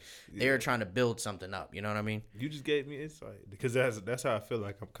 Like, they're trying to build something up. You know what I mean? You just gave me insight because that's how I feel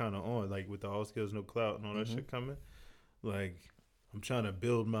like I'm kind of on, like, with the All Skills No Clout and all that shit coming. Like, I'm trying to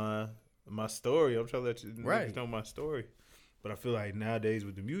build my story. I'm trying to let you know my story. But I feel like nowadays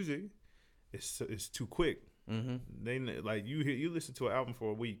with the music, it's too quick. They like you listen to an album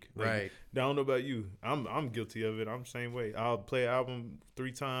for a week, like, right? I don't know about you. I'm guilty of it. I'm the same way. I'll play an album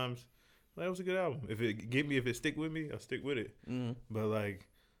 3 times. Like, that was a good album. If it stick with me, I'll stick with it. But like,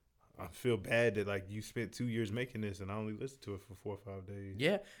 I feel bad that like you spent 2 years making this and I only listened to it for 4 or 5 days.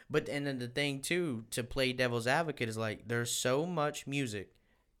 Yeah, but and then the thing too, to play devil's advocate, is like there's so much music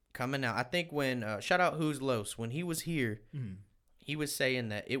coming out. I think when shout out Who's Los, when he was here. He was saying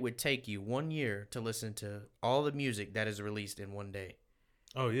that it would take you 1 year to listen to all the music that is released in one day.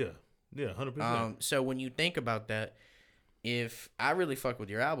 Oh, yeah. Yeah, 100%. So when you think about that, if I really fuck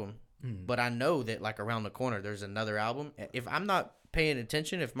with your album, but I know that like around the corner there's another album, if I'm not paying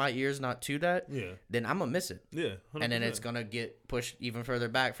attention, if my ear's not to that, then I'm going to miss it. Yeah, 100%. And then it's going to get pushed even further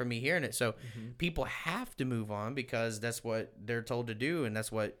back from me hearing it. So people have to move on because that's what they're told to do, and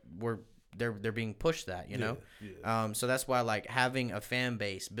that's what they're being pushed that, you know? So that's why, like, having a fan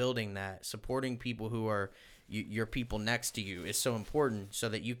base, building that, supporting people who are your people next to you is so important so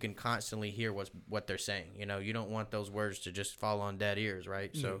that you can constantly hear what they're saying. You know, you don't want those words to just fall on dead ears,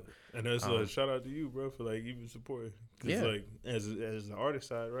 right? So, and that's shout out to you, bro, for like even supporting. Cause like as the artist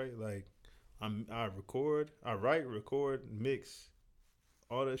side, right? Like I write, record, mix,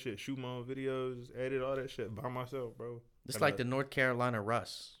 all that shit, shoot my own videos, edit all that shit by myself, bro. It's like the North Carolina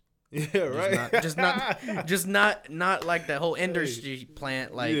Russ. Yeah, right. Just not like the whole industry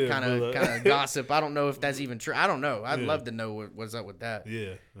plant, like kind of gossip. I don't know if that's even true. I don't know. I'd love to know what's up with that.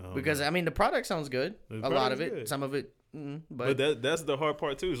 Yeah, because I mean the product sounds good. A lot of it, good. Some of it, but that's the hard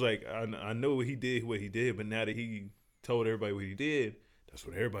part too. Is like I know what he did, but now that he told everybody what he did, that's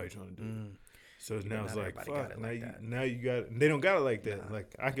what everybody's trying to do. So now it's like, fuck. Now you got. They don't got it like that. Nah.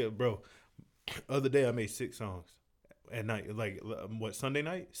 Like I could, bro. Other day I made 6 songs. At night, like Sunday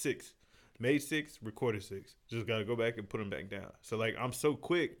night, 6, made 6, recorded 6. Just gotta go back and put them back down. So like I'm so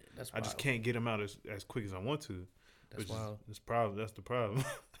quick, I just can't get them out as quick as I want to. That's wild. That's the problem.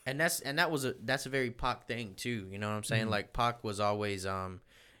 and that's a very Pac thing too. You know what I'm saying? Like Pac was always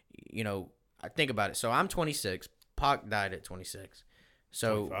you know, I think about it. So I'm 26. Pac died at 26.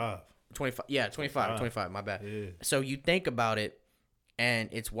 So 25. Yeah, 25. My bad. Yeah. So you think about it, and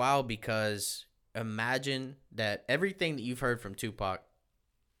it's wild because. Imagine that everything that you've heard from Tupac,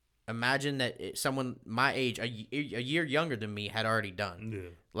 imagine that someone my age, a year younger than me, had already done.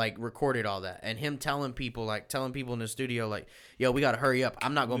 Like, recorded all that. And him telling people in the studio, like, yo, we got to hurry up.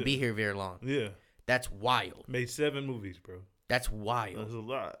 I'm not going to be here very long. Yeah. That's wild. Made 7 movies, bro. That's wild. That's a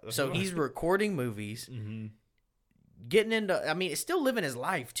lot. He's recording movies. Getting into, I mean, it's still living his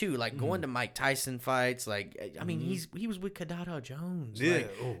life too. Like going to Mike Tyson fights. Like, I mean, he was with Kadada Jones. Yeah.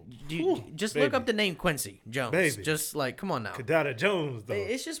 Like, just look up the name Quincy Jones. Baby. Just like, come on now. Kadada Jones, though.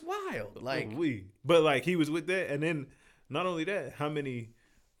 It's just wild. Like, but like he was with that, and then not only that, how many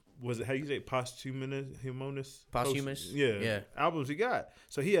was it? How you say posthumous? Yeah. Albums he got.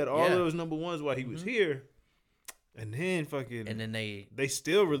 So he had all those number ones while he was here, and then fucking, and then they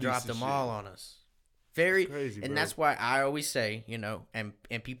still released dropped them all on us. Very, crazy, and bro. that's why I always say, you know, and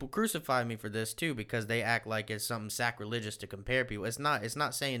people crucify me for this too because they act like it's something sacrilegious to compare people. It's not. It's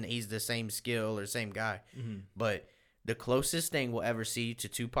not saying that he's the same skill or same guy, but the closest thing we'll ever see to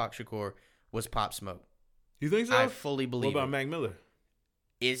Tupac Shakur was Pop Smoke. You think so? I fully believe. What about Mac Miller?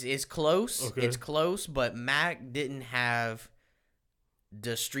 It's close. Okay. It's close, but Mac didn't have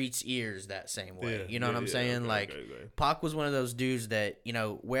the streets ears that same way. Yeah, You know what I'm saying? okay, Like okay. Pac was one of those dudes that, you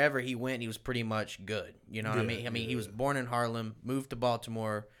know, wherever he went, he was pretty much good. You know what I mean? I mean, he was born in Harlem, moved to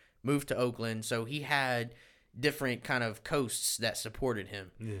Baltimore, moved to Oakland, so he had different kind of coasts that supported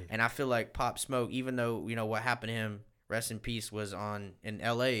him. Yeah. And I feel like Pop Smoke, even though, you know, what happened to him, rest in peace, was in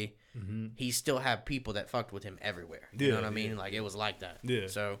LA, he still had people that fucked with him everywhere. You know what I mean? Like it was like that. Yeah.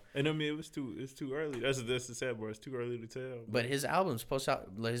 So, and I mean, it's too early. That's the sad part. It's too early to tell. but his albums,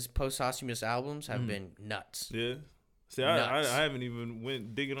 his posthumous albums, have been nuts. Yeah. See, I haven't even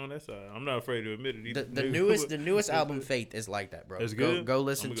went digging on that side. I'm not afraid to admit it either. The newest album, Faith, is like that, bro. It's good? Go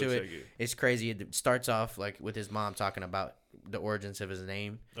listen I'ma to go it. check it. It's crazy. It starts off like with his mom talking about the origins of his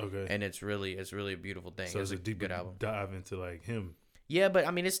name. Okay. And it's really a beautiful thing. So it's a deeper good album. dive into like him. Yeah, but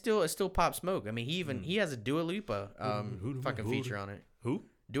I mean, it's still Pop Smoke. I mean, he has a Dua Lipa fucking feature on it. Who?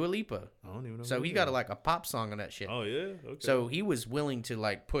 Dua Lipa. I don't even know. So who he that got is. like a pop song on that shit. Oh yeah. Okay. So he was willing to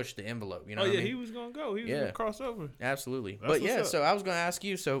like push the envelope. You know? Oh what yeah, I mean? he was gonna go. He was gonna cross over. Absolutely. That's But what's yeah, up. so I was gonna ask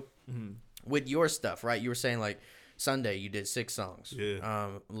you. So with your stuff, right? You were saying like Sunday you did 6 songs. Yeah.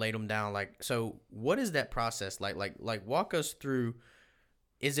 Laid them down. Like, so what is that process like? Like walk us through.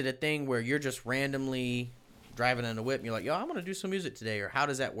 Is it a thing where you're just randomly driving in a whip and you're like, yo, I'm gonna do some music today, or how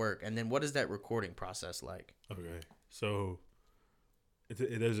does that work? And then what is that recording process like? Okay. So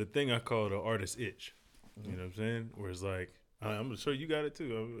there's a thing I call the artist itch. You know what I'm saying? Where it's like, I'm sure you got it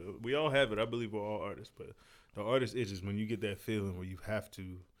too. We all have it. I believe we're all artists, but the artist itch is when you get that feeling where you have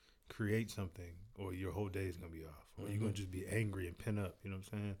to create something, or your whole day is gonna be off, or you're gonna just be angry and pin up. You know what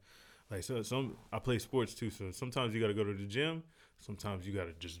I'm saying? Like I play sports too, so sometimes you got to go to the gym. Sometimes you got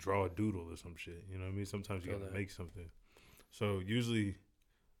to just draw a doodle or some shit. You know what I mean? Sometimes you got to make something. So usually,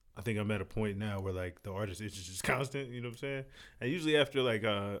 I think I'm at a point now where like the artist itch is just constant. You know what I'm saying? And usually after like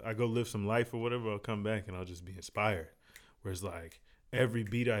I go live some life or whatever, I'll come back and I'll just be inspired. Where it's like every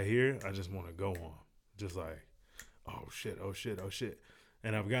beat I hear, I just want to go on. Just like, oh shit.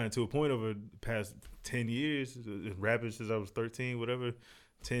 And I've gotten to a point over the past 10 years, rapping since I was 13, whatever,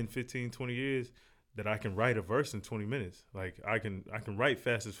 10, 15, 20 years, that I can write a verse in 20 minutes. Like I can write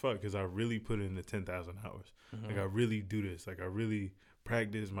fast as fuck because I really put in the 10,000 hours. Like I really do this. Like I really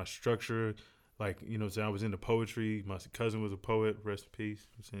practice my structure. Like, you know what I'm saying? I was into poetry. My cousin was a poet. Rest in peace.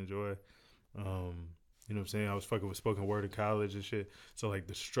 Enjoy. You know what I'm saying? I was fucking with spoken word in college and shit. So like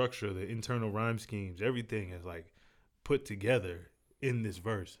the structure, the internal rhyme schemes, everything is like put together in this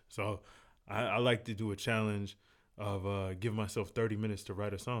verse. So I like to do a challenge of give myself 30 minutes to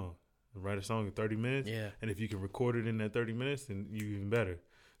write a song. Write a song in 30 minutes. Yeah. And if you can record it in that 30 minutes, then you even better.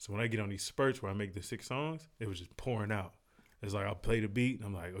 So when I get on these spurts where I make the 6 songs, it was just pouring out. It's like I'll play the beat and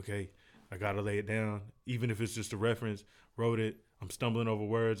I'm like, okay, I got to lay it down. Even if it's just a reference, wrote it. I'm stumbling over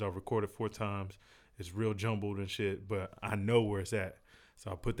words. I'll record it 4 times. It's real jumbled and shit, but I know where it's at.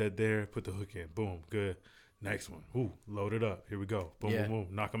 So I'll put that there, put the hook in. Boom, good. Next one. Ooh, load it up. Here we go. Boom, boom, boom.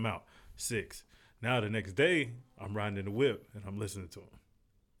 Knock them out. 6. Now the next day, I'm riding in the whip and I'm listening to them.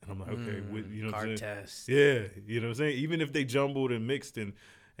 And I'm like, okay, you know what I'm saying? Test. Yeah, you know what I'm saying? Even if they jumbled and mixed and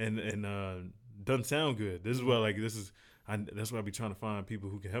doesn't sound good. This is why, like, that's why I be trying to find people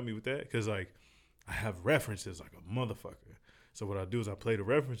who can help me with that. Because, like, I have references like a motherfucker. So what I do is I play the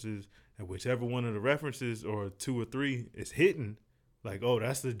references, and whichever one of the references or 2 or 3 is hitting, like, oh,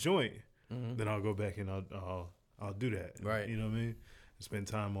 that's the joint, then I'll go back and I'll do that. Right. You know what I mean? And spend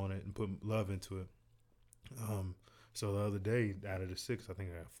time on it and put love into it. So the other day, out of the 6, I think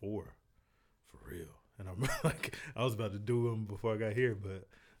I got 4 for real. And I'm like, I was about to do them before I got here, but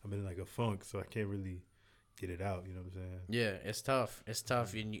I'm in like a funk, so I can't really get it out. You know what I'm saying? Yeah, it's tough. It's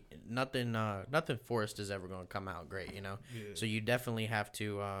tough. And nothing forced is ever going to come out great, you know? Yeah. So you definitely have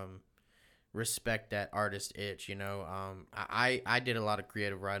to respect that artist itch, you know? I did a lot of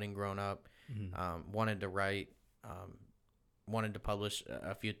creative writing growing up. Wanted to write, wanted to publish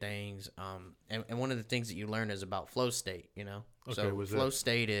a few things. And one of the things that you learn is about flow state, you know? Okay, so what's flow that?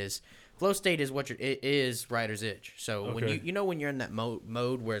 state is it is writer's itch. So when when you're in that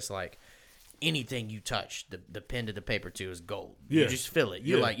mode where it's like anything you touch, the pen to the paper to is gold. Yeah. You just feel it.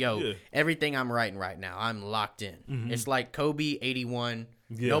 You're like, yo, yeah. everything I'm writing right now, I'm locked in. It's like Kobe 81.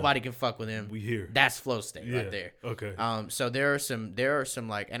 Yeah. Nobody can fuck with him. We here. That's flow state right there. Okay. So there are some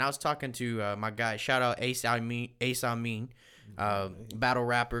like, and I was talking to my guy. Shout out Ace Amin. battle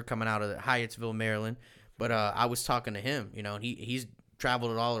rapper coming out of Hyattsville, Maryland. But I was talking to him, you know, and he's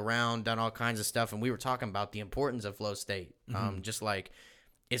traveled all around, done all kinds of stuff, and we were talking about the importance of flow state. Just like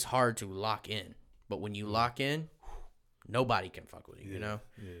it's hard to lock in, but when you lock in, nobody can fuck with you. You know,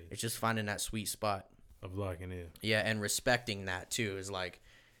 it's just finding that sweet spot of locking in. Yeah, and respecting that too is like,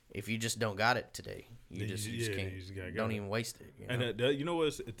 if you just don't got it today, you just can't. Don't even waste it. You know? And you know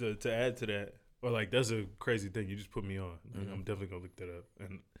what? To add to that, or like that's a crazy thing you just put me on. I'm definitely gonna look that up.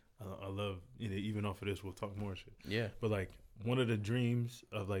 And I love, you know, even off of this, we'll talk more shit. Yeah. But like one of the dreams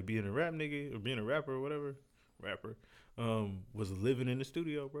of like being a rap nigga or being a rapper or whatever, was living in the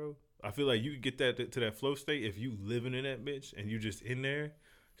studio, bro. I feel like you could get that to that flow state if you living in that bitch and you just in there.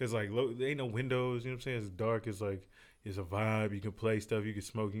 Cause like there ain't no windows, you know what I'm saying? It's dark. It's like it's a vibe. You can play stuff. You can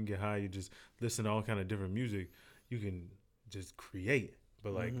smoke. You can get high. You just listen to all kind of different music. You can just create.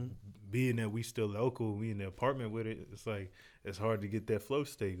 But like being that we still local, we in the apartment with it. It's like it's hard to get that flow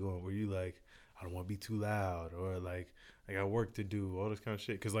state going where you like, I don't want to be too loud, or like I got work to do, all this kind of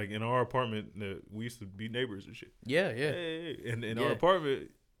shit. Cause like in our apartment, we used to be neighbors and shit. Yeah. Hey. And in our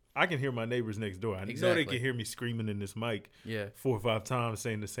apartment, I can hear my neighbors next door. I know they can hear me screaming in this mic 4 or 5 times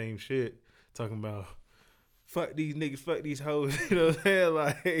saying the same shit, talking about fuck these niggas, fuck these hoes. You know what I'm saying?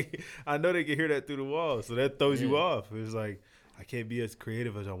 Like, I know they can hear that through the wall, so that throws you off. It's like I can't be as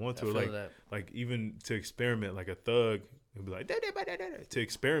creative as I want to. Like even to experiment, like a thug and be like to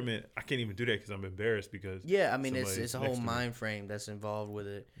experiment. I can't even do that because I'm embarrassed because I mean it's a whole mind frame that's involved with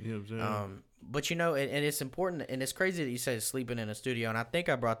it. You know what I'm saying? But you know, and it's important, and it's crazy that you said sleeping in a studio, and I think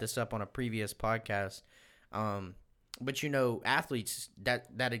I brought this up on a previous podcast. But you know, athletes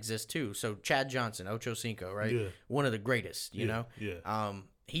that exist too. So Chad Johnson, Ocho Cinco, right? Yeah. One of the greatest, you know? Yeah.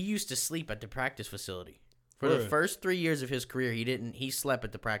 He used to sleep at the practice facility. For the first 3 years of his career, he slept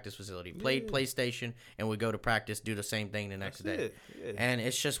at the practice facility, played PlayStation, and would go to practice, do the same thing the next day. Yeah. And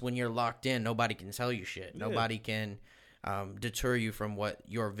it's just when you're locked in, nobody can tell you shit. Yeah. Nobody can deter you from what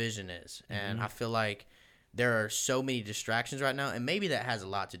your vision is. And I feel like there are so many distractions right now, and maybe that has a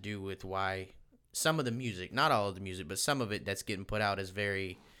lot to do with why some of the music, not all of the music, but some of it that's getting put out is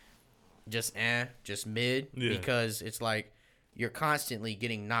very just mid, because it's like you're constantly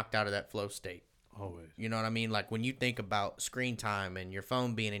getting knocked out of that flow state. Always. You know what I mean? Like when you think about screen time and your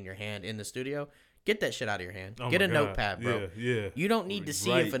phone being in your hand in the studio, get that shit out of your hand. Get a notepad, bro. Yeah. You don't need to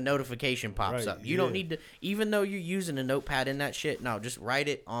see if a notification pops up. You don't need to, even though you're using a notepad in that shit, no, just write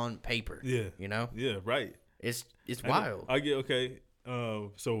it on paper. Yeah. You know? Yeah, right. It's wild. I get, okay.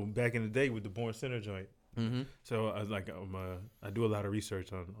 So back in the day with the Born Center joint, so I do a lot of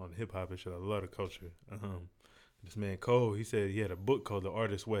research on hip hop and shit. I love the culture. This man Cole, he said he had a book called The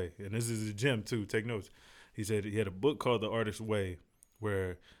Artist's Way, and this is a gem too. Take notes. He said he had a book called The Artist's Way,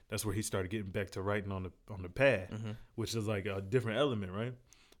 where that's where he started getting back to writing on the pad, which is like a different element, right?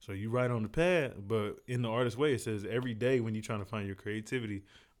 So you write on the pad, but in The Artist's Way, it says every day when you're trying to find your creativity,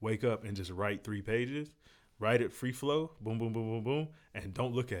 wake up and just write 3 pages. Write it free flow, boom, boom, boom, boom, boom, and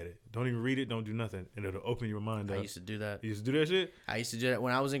don't look at it. Don't even read it. Don't do nothing, and it'll open your mind up. I used to do that. You used to do that shit? I used to do that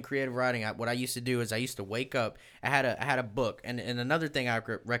when I was in creative writing. What I used to do is I used to wake up. I had a book, and another thing I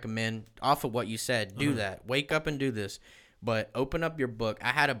recommend off of what you said, do that. Wake up and do this, but open up your book. I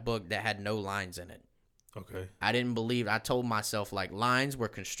had a book that had no lines in it. Okay. I didn't believe. I told myself like lines were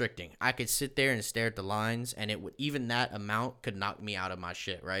constricting. I could sit there and stare at the lines, and it would, even that amount could knock me out of my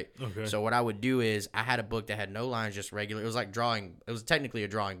shit, right? Okay. So what I would do is I had a book that had no lines, just regular. It was like drawing. It was technically a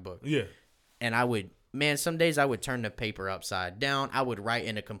drawing book. Yeah. And I would, some days I would turn the paper upside down. I would write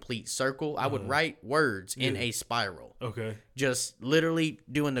in a complete circle. I would write words in a spiral. Okay. Just literally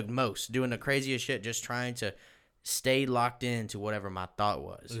doing the craziest shit, just trying to stay locked into whatever my thought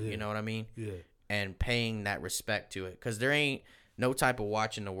was. Yeah. You know what I mean? Yeah. And paying that respect to it, because there ain't no type of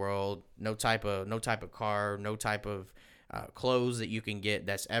watch in the world, no type of car, no type of clothes that you can get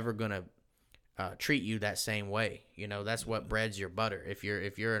that's ever gonna treat you that same way. You know, that's what breads your butter. If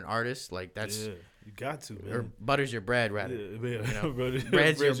you're an artist, like that's you got to, man. Or butter's your bread, rather. Yeah. You know,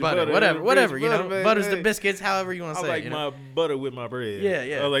 bread's your butter. Whatever. You know, man, butter's the biscuits. However you want to say. I like it, my butter with my bread.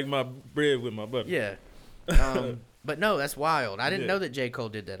 Yeah. I like my bread with my butter. Yeah. But no, that's wild. I didn't know that J. Cole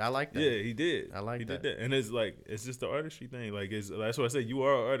did that. I like that. Yeah, he did. I like that. He did that. And it's just the artistry thing. Like, that's why I say you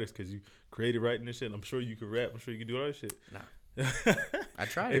are an artist, because you created writing this shit. I'm sure you can rap. I'm sure you can do all that shit. Nah. I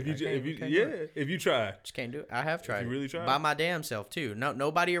tried it. If you try. Just can't do it. I have tried. You really tried? By my damn self, too.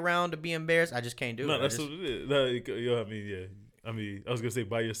 Nobody around to be embarrassed. I just can't do it. No, that's what it is. No, you know what I mean? Yeah. I mean, I was gonna say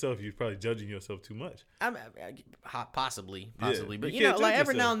by yourself, you're probably judging yourself too much. Possibly, Yeah, but you you know, can't like judge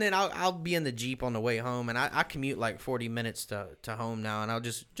every now yourself. and then I'll be in the Jeep on the way home, and I commute like 40 minutes to home now, and I'll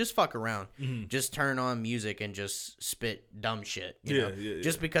just fuck around, just turn on music and just spit dumb shit, you know,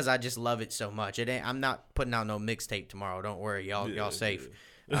 just because I just love it so much. It ain't, I'm not putting out no mixtape tomorrow. Don't worry, y'all safe.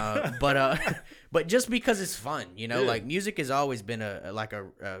 But just because it's fun, you know, like music has always been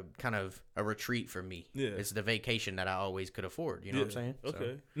a kind of a retreat for me. Yeah. It's the vacation that I always could afford. You know what I'm saying? Okay.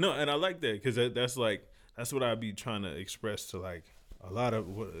 So, No, and I like that because that's what I be trying to express to like a lot of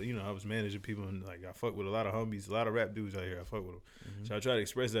I was managing people and like I fuck with a lot of homies, a lot of rap dudes out here. I fuck with them, so I try to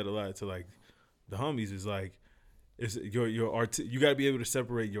express that a lot to like the homies. Is like it's your art. You got to be able to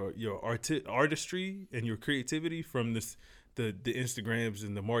separate your artistry and your creativity from this. The Instagrams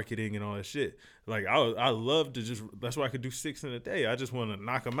and the marketing and all that shit. Like I love to just. That's why I could do 6 in a day. I just want to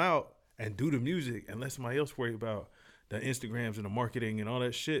knock them out and do the music and let somebody else worry about the Instagrams and the marketing and all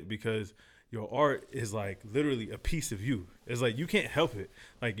that shit because your art is like literally a piece of you. It's like you can't help it.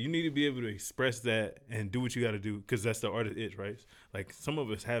 Like you need to be able to express that and do what you got to do because that's the artist itch, right? Like some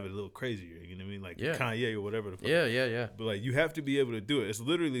of us have it a little crazier. You know what I mean? Like Kanye or whatever the fuck. Yeah. But like you have to be able to do it. It's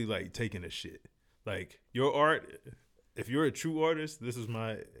literally like taking a shit. Like your art. If you're a true artist, this is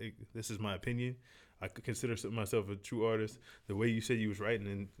my opinion. I could consider myself a true artist. The way you said you was writing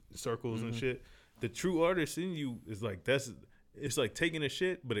in circles and shit, the true artist in you is like it's like taking a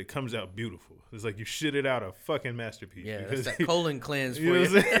shit, but it comes out beautiful. It's like you shitted out a fucking masterpiece. Yeah, that's that colon cleanse for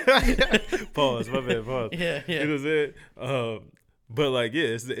you. Pause, my bad, pause. Yeah. You know what I'm saying? But like, yeah,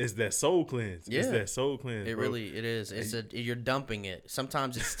 it's that soul cleanse. Yeah. It's that soul cleanse. It is. You're dumping it.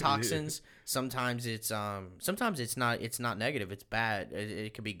 Sometimes it's toxins. Sometimes it's not negative. It's bad.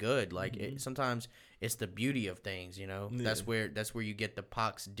 It could be good. Like sometimes it's the beauty of things. You know, that's where you get the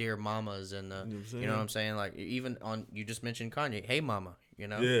Pac's Dear Mamas and the you know what I'm saying. Like even on you just mentioned Kanye, Hey Mama. You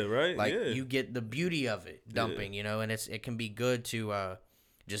know. Yeah. Right. Like you get the beauty of it dumping. You know, and it can be good to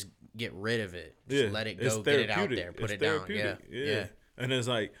just get rid of it. Just let it go. Get it out there. Put it down. Yeah. And it's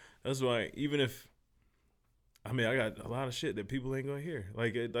like that's why even if I mean I got a lot of shit that people ain't gonna hear.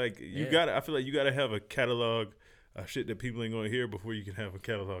 Like you gotta. I feel like you gotta have a catalog of shit that people ain't gonna hear before you can have a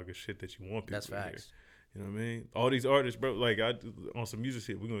catalog of shit that you want people to hear. You know what I mean? All these artists, bro. Like on some music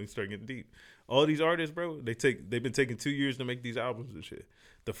shit, we're gonna start getting deep. All these artists, bro. They've been taking 2 years to make these albums and shit.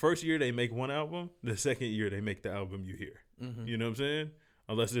 The first year they make one album. The second year they make the album you hear. You know what I'm saying?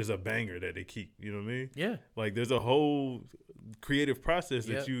 Unless there's a banger that they keep, you know what I mean? Yeah. Like there's a whole creative process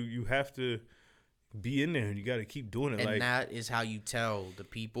that you have to be in there and you got to keep doing it. And that is how you tell the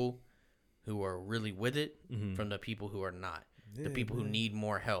people who are really with it from the people who are not. The people who need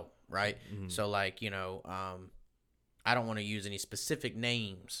more help, right? So like, you know, I don't want to use any specific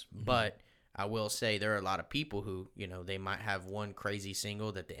names, but I will say there are a lot of people who, you know, they might have one crazy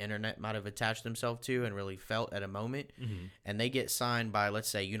single that the internet might have attached themselves to and really felt at a moment, and they get signed by, let's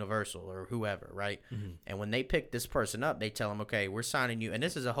say, Universal or whoever, right? And when they pick this person up, they tell them, okay, we're signing you, and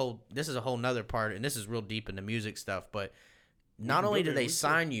this is a whole nother part, and this is real deep in the music stuff, but not only do they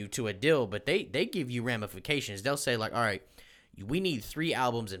sign you to a deal, but they give you ramifications. They'll say like, all right, we need 3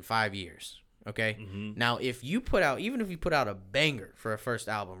 albums in 5 years, okay? Now, if you put out a banger for a first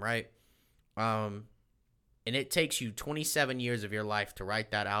album, right? And it takes you 27 years of your life to write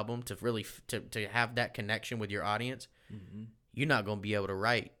that album, to really to have that connection with your audience. You're not going to be able to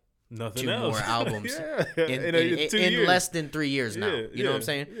write nothing 2 else. more albums in less than 3 years now. You know what I'm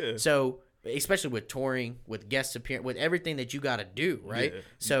saying? Yeah. So, especially with touring, with guest appearance, with everything that you got to do, right?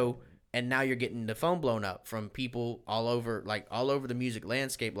 So, and now you're getting the phone blown up from people all over the music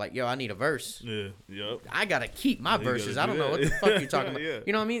landscape. Like, yo, I need a verse. Yeah, yep. I gotta keep my verses. I don't know what the fuck you're talking about.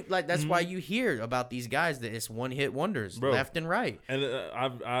 You know what I mean? Like that's why you hear about these guys that it's one hit wonders, bro, left and right. And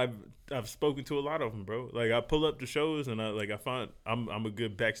I've spoken to a lot of them, bro. Like I pull up the shows and I find I'm a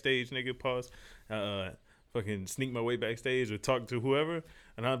good backstage nigga. Pause. Fucking sneak my way backstage or talk to whoever,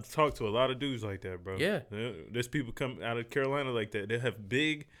 and I've talked to a lot of dudes like that, bro. Yeah. There's people come out of Carolina like that. They have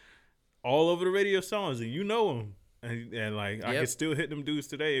big, all over the radio songs, and you know them. And like I can still hit them dudes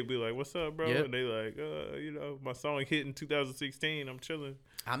today and be like, "What's up, bro?" And they like, you know, my song hit in 2016. I'm chilling.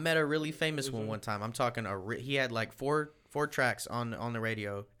 I met a really famous one time. I'm talking he had like four tracks on the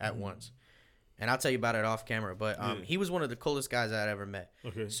radio at once, and I'll tell you about it off camera. But he was one of the coolest guys I'd ever met.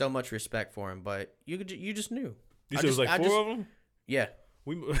 Okay, so much respect for him. But you just knew. You said it was like 4 of them. Yeah.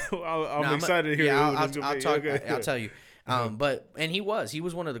 I'm excited to hear. Yeah, I'll tell you. And he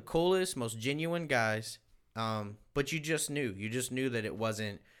was one of the coolest, most genuine guys. But you just knew that it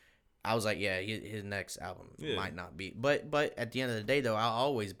wasn't. I was like, yeah, his next album might not be. But at the end of the day, though, I'll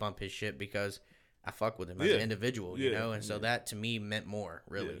always bump his shit because I fuck with him as an individual, you Yeah. know, and so Yeah. that to me meant more,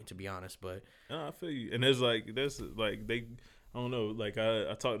 really, Yeah. to be honest. But No, I feel you. And that's they, I don't know. Like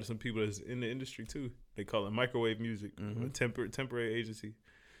I talked to some people that's in the industry too. They call it microwave music, Mhm. a temporary agency.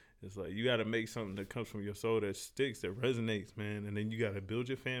 It's like you got to make something that comes from your soul that sticks, that resonates, man. And then you got to build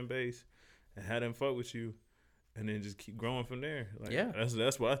your fan base and have them fuck with you, and then just keep growing from there. Like, Yeah.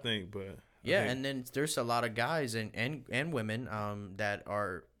 that's what I think. But yeah, and then there's a lot of guys and women that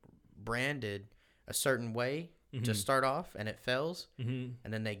are branded a certain way to start off, and it fails, mm-hmm.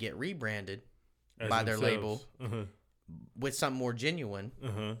 and then they get rebranded by their label with something more genuine,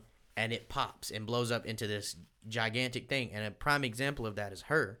 and it pops and blows up into this gigantic thing. And a prime example of that is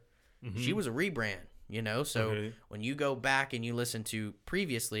her. She was a rebrand, you know. So when you go back and you listen to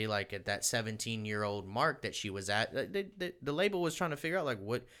previously, like at that 17-year-old mark that she was at, the label was trying to figure out like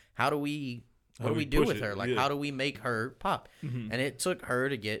what do we do with her? Like, how do we make her pop? And it took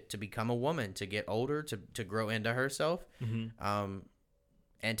her to become a woman, to get older, to grow into herself,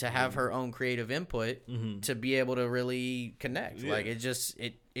 and to have her own creative input to be able to really connect. Like, it just,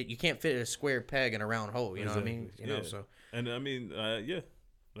 you can't fit a square peg in a round hole. You know what I mean? You know, so. And I mean, I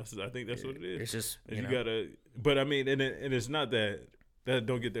think that's what it is. It's just, you gotta, but I mean, and it's not that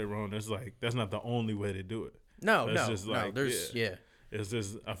don't get that wrong. That's not the only way to do it. No, There's It's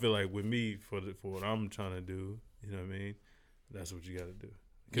just, I feel like with me, for what I'm trying to do, you know what I mean? That's what you got to do.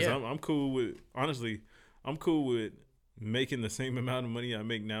 Because I'm cool with, honestly, I'm cool with making the same amount of money I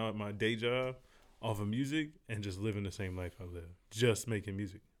make now at my day job off of music and just living the same life I live. Just making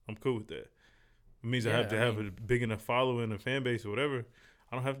music. I'm cool with that. It means I have to have a big enough following, a fan base or whatever.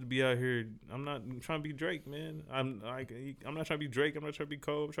 I don't have to be out here. I'm not trying to be Drake, man. I'm not trying to be Drake. I'm not trying to be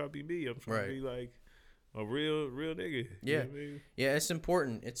Cole. I'm trying to be me. I'm trying to be like a real nigga. Yeah. You know what I mean? Yeah, it's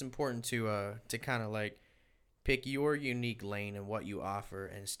important. It's important to kind of like pick your unique lane and what you offer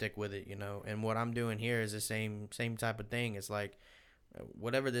and stick with it, you know. And what I'm doing here is the same type of thing. It's like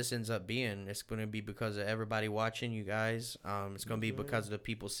whatever this ends up being, it's going to be because of everybody watching, you guys. It's going to be because of the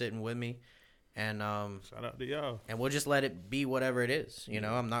people sitting with me. And shout out to y'all. And we'll just let it be whatever it is. You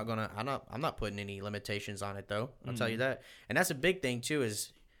know, I'm not putting any limitations on it though. I'll tell you that. And that's a big thing too,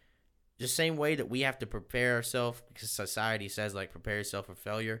 is the same way that we have to prepare ourselves, because society says like prepare yourself for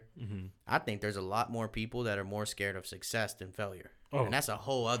failure. I think there's a lot more people that are more scared of success than failure. And that's a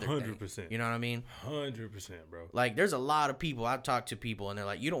whole other 100%. Thing. You know what I mean? 100%, bro. Like, there's a lot of people, I've talked to people, and they're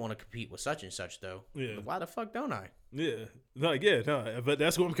like, you don't want to compete with such and such, though. Yeah. Why the fuck don't I? Yeah. Like, no, but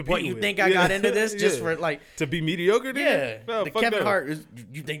that's what I'm competing with. What, you think I got into this just for, like... To be mediocre? Yeah. No, the Kevin Hart,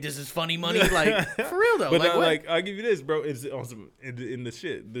 you think this is funny money? Like, for real, though. But like, I'll give you this, bro. It's awesome. In the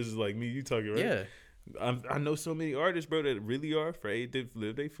shit. This is like me, you talking, right? Yeah. I know so many artists, bro, that really are afraid to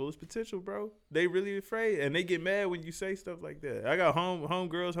live their fullest potential, bro. They really afraid, and they get mad when you say stuff like that. I got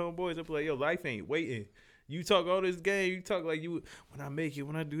homegirls, homeboys that be like, yo, life ain't waiting. You talk all this game, you talk like you, when I make it,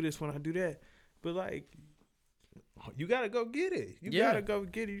 when I do this, when I do that. But, like, you got to go get it. You got to go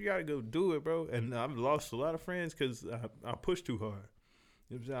get it. You got to go do it, bro. And I've lost a lot of friends because I push too hard.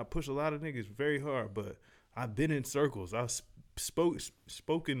 You know what I'm saying? I push a lot of niggas very hard, but I've been in circles. I've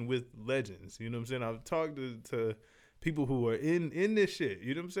spoken with legends. You know what I'm saying? I've talked to people who are in this shit.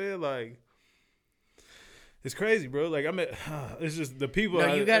 You know what I'm saying? Like, it's crazy, bro. Like, it's just the people.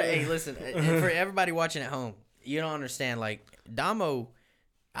 No, you gotta. Hey, listen. For everybody watching at home, you don't understand. Like, Damo,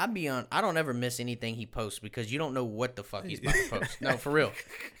 I don't ever miss anything he posts because you don't know what the fuck he's about to post. No, for real.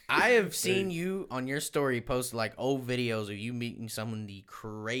 I have seen you on your story post like old videos of you meeting some of the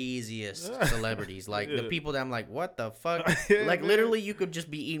craziest celebrities. Like the people that I'm like, what the fuck? Like literally you could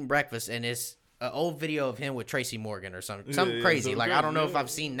just be eating breakfast and it's an old video of him with Tracy Morgan or something. Something crazy. Like I don't know if I've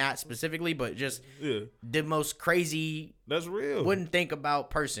seen that specifically, but just the most crazy, that's real, wouldn't think about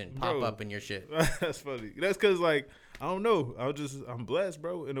person pop up in your shit. That's funny. That's because like, I don't know. I'm blessed,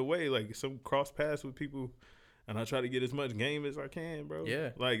 bro, in a way. Like, some cross paths with people, and I try to get as much game as I can, bro.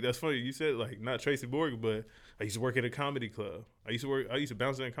 Yeah. Like, that's funny. You said, like, not Tracy Morgan, but I used to work at a comedy club. I used to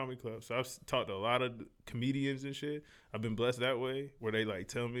bounce in a comedy club. So I've talked to a lot of comedians and shit. I've been blessed that way, where they, like,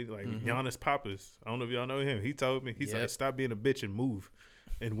 tell me, like, Giannis Papas. I don't know if y'all know him. He told me, he's like, stop being a bitch and move.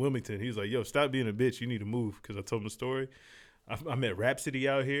 In Wilmington, he was like, yo, stop being a bitch. You need to move. Because I told him the story. I met Rhapsody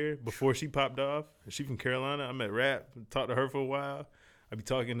out here before she popped off. She from Carolina. I met Rap, talked to her for a while. I be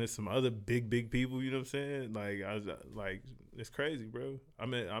talking to some other big people. You know what I'm saying? Like, I was like, it's crazy, bro. I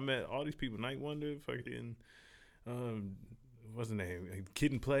met all these people. Night Wonder, fucking, what's the name?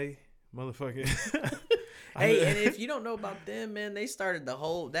 Kid and Play, motherfucker. Hey, and if you don't know about them, man, they started that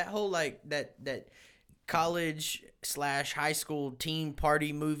whole like that college / high school teen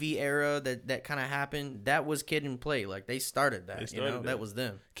party movie era that kind of happened. That was Kid and Play. Like, they started that. That was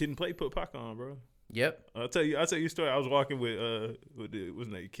them. Kid and Play put Pac on, bro. Yep. I'll tell you a story. I was walking with what's his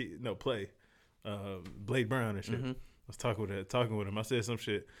name? Play, Blade Brown and shit. Mm-hmm. I was talking with him. I said some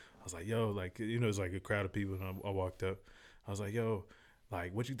shit. I was like, yo, like, it's like a crowd of people, and I walked up. I was like, yo,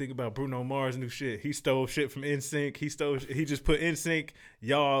 like, what you think about Bruno Mars' new shit? He stole shit from NSYNC. He just put NSYNC,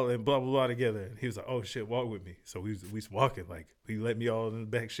 y'all, and blah blah blah together. And he was like, oh shit, walk with me. So we was walking. Like, he let me all in the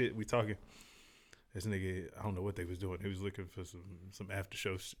back shit. We talking. This nigga, I don't know what they was doing. He was looking for some after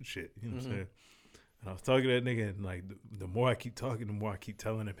show shit. You know what I'm saying? And I was talking to that nigga, and like the more I keep talking, the more I keep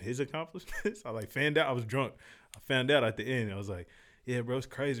telling him his accomplishments. I like found out I was drunk. I found out at the end. I was like, yeah, bro, it's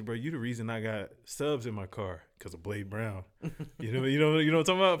crazy, bro. You the reason I got subs in my car because of Blade Brown. You know what I'm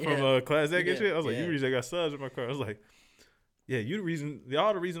talking about from Class Act and shit. I was like, you the reason I got subs in my car. I was like, yeah,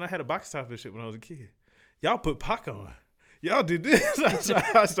 y'all the reason I had a box top and shit when I was a kid. Y'all put Pac on. Y'all did this.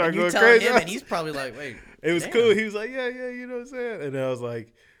 I started going crazy. Him and he's probably like, wait. It was cool. He was like, yeah, you know what I'm saying? And then I was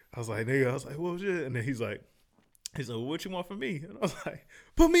like, nigga, what was it? And then he's like, well, what you want from me? And I was like,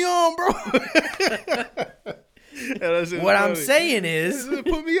 put me on, bro. What I'm saying is,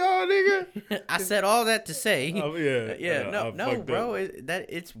 put me on, nigga. I said all that to say, no, bro,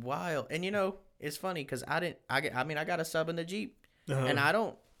 it's wild. And it's funny because I got a sub in the Jeep, and I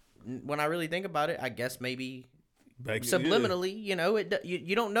don't. When I really think about it, I guess maybe subliminally,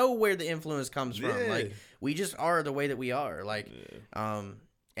 you don't know where the influence comes from. Like, we just are the way that we are. Like,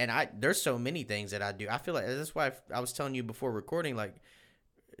 and there's so many things that I do. I feel like that's why I was telling you before recording, like,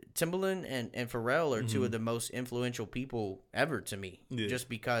 Timbaland and Pharrell are two of the most influential people ever to me. Yeah. Just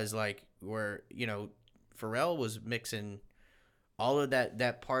because, like, Pharrell was mixing all of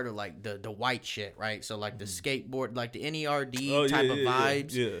that part of, like, the white shit, right? So, like, the skateboard, like the NERD type of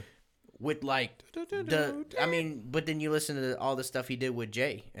vibes. Yeah. With, like, but then you listen to all the stuff he did with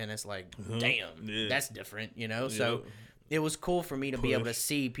Jay, and it's like, damn, that's different, So it was cool for me to be able to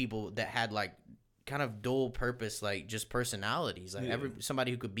see people that had, like, kind of dual purpose, like, just personalities, like somebody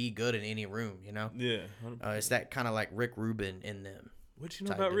who could be good in any room, it's that kind of like Rick Rubin in them. What you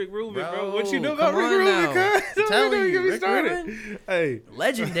know about Rick Rubin, bro? What you know about Rick Rubin? I'm telling you, Rick Rubin, hey,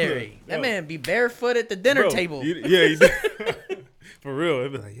 legendary. That man be barefoot at the dinner table. He did. For real,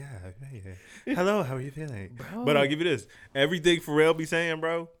 it'd be like, yeah, hello, how are you feeling, bro? But I'll give you this: everything Pharrell be saying,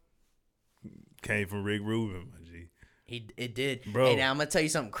 bro, came from Rick Rubin. It did, bro. Hey, now I'm gonna tell you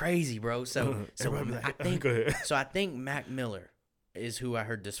something crazy, bro. I think Mac Miller is who I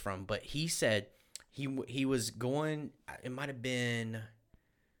heard this from, but he said he was going. It might have been,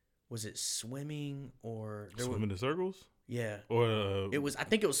 was it swimming or swimming in circles? Yeah, or it was. I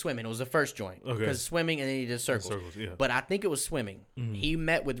think it was swimming. It was the first joint because swimming and then he did circles. Yeah. But I think it was swimming. Mm-hmm. He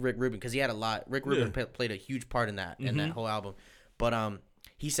met with Rick Rubin because he had a lot. Rick Rubin played a huge part in that whole album, but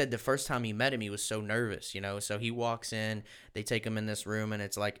he said the first time he met him, he was so nervous, So he walks in, they take him in this room, and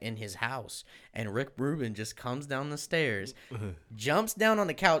it's like in his house. And Rick Rubin just comes down the stairs, jumps down on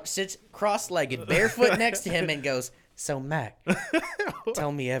the couch, sits cross-legged, barefoot next to him, and goes, "So, Mac,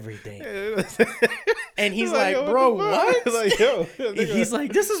 tell me everything." And he's like, "Bro, what?" He's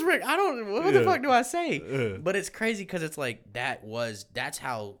like, "This is Rick. What the fuck do I say?" But it's crazy because it's like, that's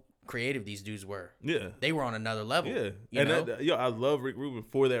how creative these dudes were. Yeah, they were on another level. Yeah, I love Rick Rubin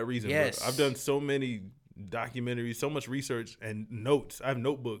for that reason. Yes, bro. I've done so many documentaries, so much research and notes. I have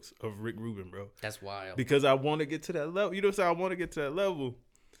notebooks of Rick Rubin, bro. That's wild. Because I want to get to that level. You know what I'm saying? I want to get to that level.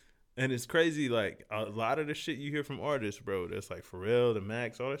 And it's crazy, like, a lot of the shit you hear from artists, bro, that's like Pharrell, the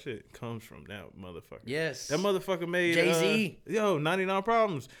Max, all that shit comes from that motherfucker. Yes. That motherfucker made Jay-Z. 99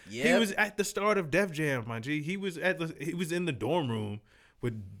 Problems. Yep. He was at the start of Def Jam, my G. He was in the dorm room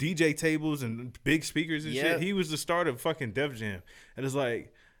with DJ tables and big speakers and shit. He was the start of fucking Def Jam. And it's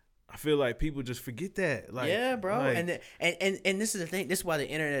like, I feel like people just forget that. Like, yeah, bro. Like, and this is the thing. This is why the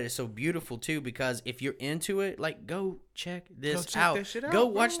internet is so beautiful too. Because if you're into it, like, go check this out. That shit out. Go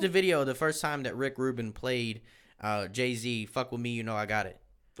watch the video the first time that Rick Rubin played Jay-Z, "Fuck With Me, You Know I Got It."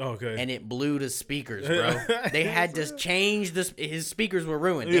 Okay. And it blew the speakers, bro. They had to change his speakers were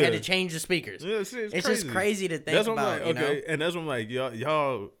ruined. They had to change the speakers. Yeah, it's just crazy to think about. And that's what I'm like,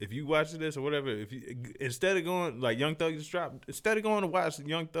 y'all, if you watch this or whatever, if you instead of going like Young Thug just dropped, instead of going to watch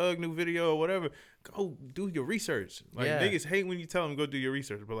Young Thug new video or whatever, go do your research. Like, niggas hate when you tell them go do your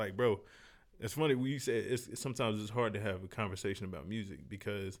research, but like, bro, it's funny when you say sometimes it's hard to have a conversation about music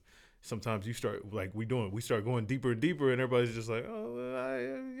because sometimes you start like we start going deeper and deeper, and everybody's just like,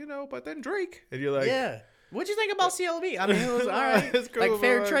 but then Drake, and you're like, yeah. What'd you think about CLB? I mean, it was all right. Cool, like,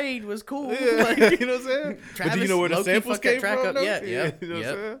 Fair Trade was cool. Yeah. Like, you know what I'm saying? Travis, but do you know where the samples came from? Yeah. You know what I'm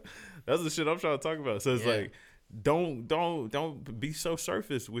saying? That's the shit I'm trying to talk about. So it's like, don't be so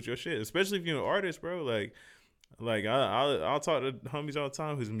surface with your shit, especially if you're an artist, bro. Like, Like I'll talk to homies all the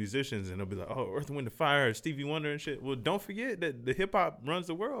time who's musicians, and they'll be like, "Oh, Earth, Wind, and Fire, Stevie Wonder and shit." Well, don't forget that the hip hop runs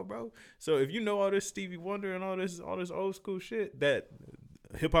the world, bro. So if you know all this Stevie Wonder and all this old school shit that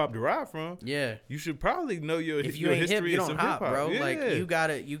hip hop derived from, yeah, you should probably know your if you your ain't hip, history you of don't some hop, hip-hop. bro. Yeah. Like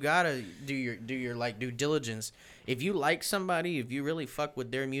you gotta do your like due diligence. If you like somebody, if you really fuck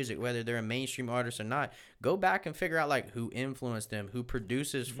with their music, whether they're a mainstream artist or not, go back and figure out like who influenced them, who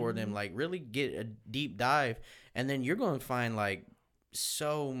produces for them. Like really get a deep dive, and then you're gonna find like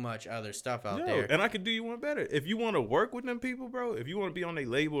so much other stuff out there. And I could do you one better. If you want to work with them people, bro, if you want to be on a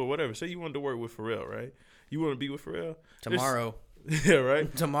label or whatever, say you wanted to work with Pharrell, right? You want to be with Pharrell Tomorrow. Yeah,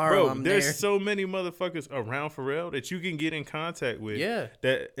 right. Tomorrow, bro, there's so many motherfuckers around Pharrell that you can get in contact with. Yeah.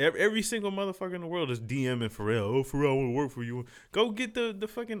 That every single motherfucker in the world is DMing Pharrell. Oh, Pharrell, I want to work for you. Go get the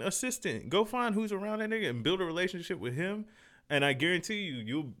fucking assistant. Go find who's around that nigga and build a relationship with him. And I guarantee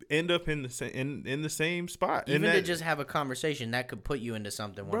you'll end up in the same spot. Even to just have a conversation that could put you into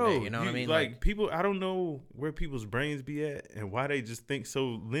something one day. You know what I mean? Like people, I don't know where people's brains be at and why they just think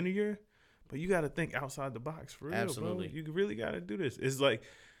so linear. But you got to think outside the box for real, absolutely. bro. You really got to do this. It's like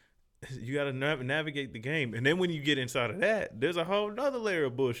you got to navigate the game. And then when you get inside of that, there's a whole other layer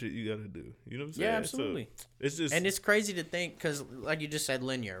of bullshit you got to do. You know what I'm saying? Yeah, absolutely. So it's just... And it's crazy to think because, like you just said,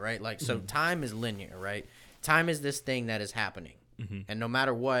 linear, right? Like, so time is linear, right? Time is this thing that is happening. And no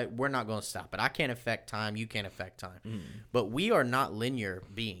matter what, we're not going to stop it. I can't affect time. You can't affect time. But we are not linear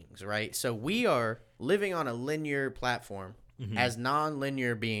beings, right? So we are living on a linear platform. As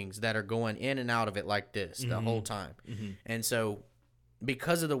non-linear beings that are going in and out of it like this the whole time. And so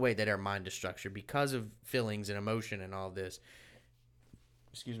because of the way that our mind is structured, because of feelings and emotion and all this,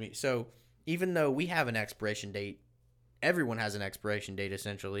 excuse me. So even though we have an expiration date, everyone has an expiration date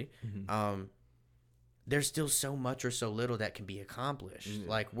essentially. There's still so much or so little that can be accomplished.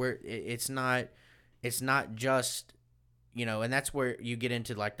 Like it's not just, you know, and that's where you get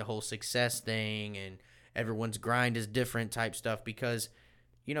into like the whole success thing and everyone's grind is different type stuff because,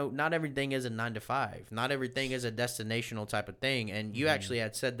 you know, not everything is a 9 to 5. Not everything is a destinational type of thing. And you actually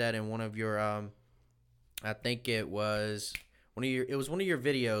had said that in one of your, I think it was one of your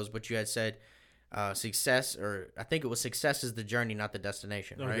videos, but you had said success, or I think it was success is the journey, not the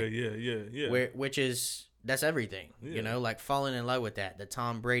destination, right? Okay, yeah. Which is, that's everything, you know, like falling in love with that, the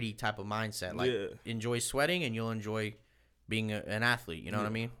Tom Brady type of mindset. Like enjoy sweating and you'll enjoy being an athlete, you know what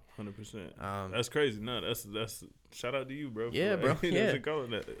I mean? 100%. That's crazy. No, that's shout out to you, bro. Yeah, bro. Yeah.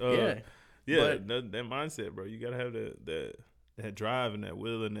 But, that mindset, bro. You gotta have that drive and that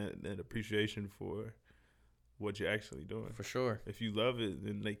will and that appreciation for what you're actually doing. For sure. If you love it,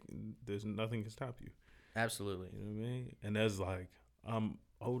 then there's nothing can stop you. Absolutely. You know what I mean? And that's like, I'm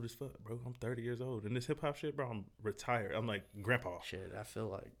old as fuck, bro. I'm 30 years old, and this hip hop shit, bro. I'm retired. I'm like grandpa. Shit, I feel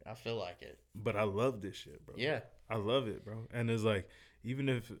like it. But I love this shit, bro. Yeah, I love it, bro. And it's like, even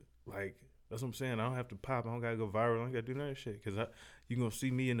if like that's what I'm saying, I don't have to pop. I don't gotta go viral. I don't gotta do none of that shit because you gonna see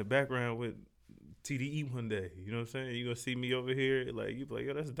me in the background with TDE one day. You know what I'm saying? You gonna see me over here, like you be like,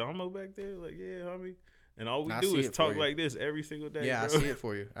 yo, that's Damo back there. Like, yeah, homie. And all we do is talk like this every single day. Yeah, bro. I see it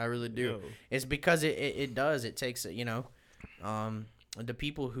for you. I really do. Yo. It's because it does. It takes, you know, the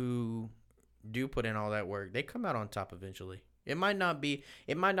people who do put in all that work, they come out on top eventually. It might not be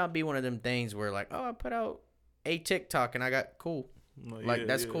one of them things where like, oh, I put out a TikTok and I got cool. Like,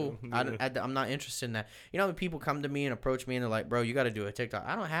 that's cool. Yeah. I'm not interested in that. You know, when people come to me and approach me and they're like, bro, you got to do a TikTok.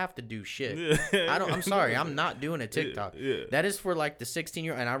 I don't have to do shit. Yeah. I'm sorry. I'm not doing a TikTok. Yeah. That is for like the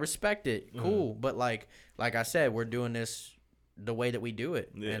 16-year-old, and I respect it. Cool. But like I said, we're doing this the way that we do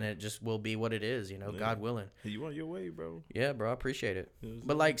it, and it just will be what it is, you know, God willing. You want your way, bro. Yeah, bro, I appreciate it.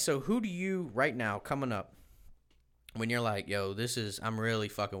 But like, so who do you right now coming up when you're like, yo, I'm really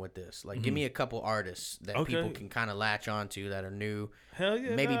fucking with this? Like, give me a couple artists that people can kind of latch onto that are new. Hell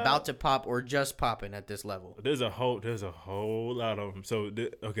yeah. Maybe about to pop or just popping at this level. There's a whole lot of them. So,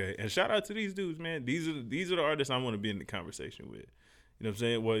 and shout out to these dudes, man. These are the artists I want to be in the conversation with. You know what I'm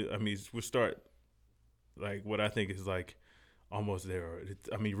saying? Well, I mean, we'll start like what I think is like almost there.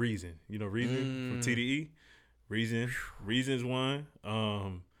 I mean, Reason. You know, Reason from TDE. Reason's one.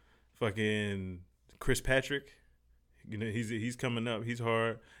 Fucking Chris Patrick. You know, he's coming up. He's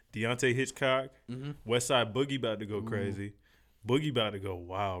hard. Deontay Hitchcock. Westside Boogie about to go crazy. Boogie about to go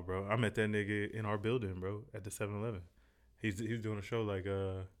wild, bro. I met that nigga in our building, bro, at the 7-Eleven. He was doing a show like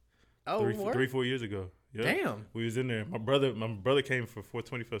 3-4 years ago. Yep. Damn. We was in there. My brother came for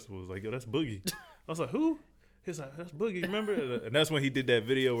 420 Festival. Was like, yo, that's Boogie. I was like, who? He's like, that's Boogie, remember? And that's when he did that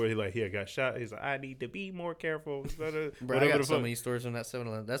video where he got shot. He's like, I need to be more careful. Bro, I got so many stories from that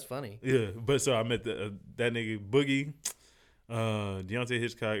 7-Eleven. That's funny. Yeah, but so I met that nigga Boogie, Deontay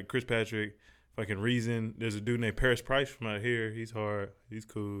Hitchcock, Chris Patrick, fucking Reason. There's a dude named Paris Price from out here. He's hard. He's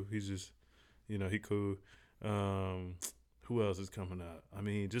cool. He's just, he cool. Who else is coming out? I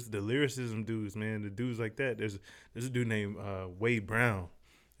mean, just the lyricism dudes, man. The dudes like that. There's a dude named Wade Brown.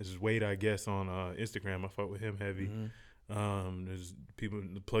 This is Wade, I guess, on Instagram. I fuck with him heavy. Mm-hmm. There's people,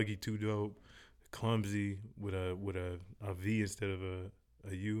 the Pluggy Too Dope, Clumsy with a V instead of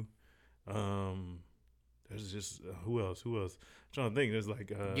a U. There's just who else? I'm trying to think. There's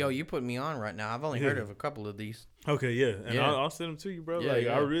like yo, you put me on right now. I've only heard of a couple of these. Okay, yeah, and I'll send them to you, bro.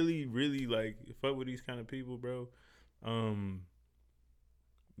 Yeah, I really, really like fuck with these kind of people, bro. And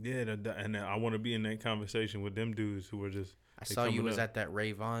I want to be in that conversation with them dudes who were just. I saw you was at that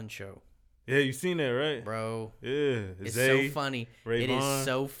Ray Vaughn show. Yeah, you seen that, right, bro? Yeah, it's Zay, so funny. Ray it Vaughn. Is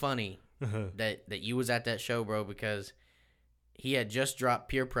so funny that you was at that show, bro, because he had just dropped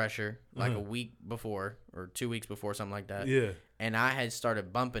Peer Pressure like a week before or 2 weeks before, something like that. Yeah, and I had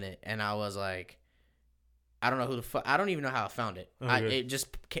started bumping it, and I was like, I don't know who the fuck. I don't even know how I found it. Okay. It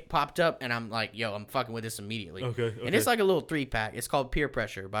just popped up, and I'm like, yo, I'm fucking with this immediately. Okay. And it's like a little 3-pack. It's called Peer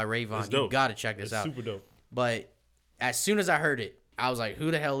Pressure by Ray Vaughn. You gotta check this out. Super dope. But as soon as I heard it, I was like, who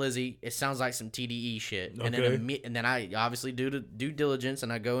the hell is he? It sounds like some TDE shit. Okay. And then I obviously do the due diligence,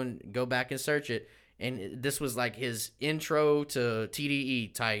 and I go back and search it. And this was like his intro to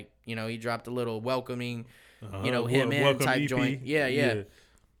TDE type. He dropped a little welcoming, him in type EP. Joint. Yeah.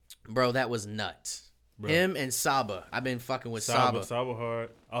 Bro, that was nuts. Bro. Him and Saba. I've been fucking with Saba. Saba hard.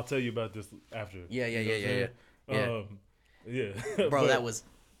 I'll tell you about this after. Yeah. Bro, that was...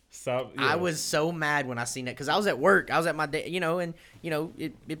 Saba, I was so mad when I seen that because I was at work. I was at my day, and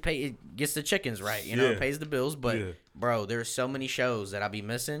it gets the chickens right. It pays the bills. But bro, there's so many shows that I be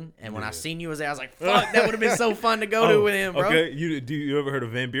missing. And when I seen you was there, I was like, fuck, that would have been so fun to go to with him, bro. Okay, you ever heard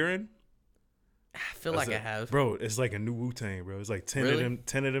of Van Buren? I feel like I have. Bro, it's like a new Wu-Tang, bro. It's like 10 of them.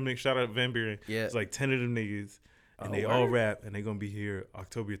 10 of them niggas. Shout out Van Buren. Yeah. It's like 10 of them niggas. And they all rap. And they going to be here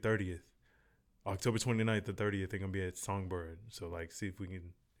October 30th. October 29th to 30th, they're going to be at Songbird. So, like, see if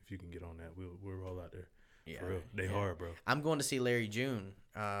you can get on that. We'll roll out there. Yeah. For real. They hard, bro. I'm going to see Larry June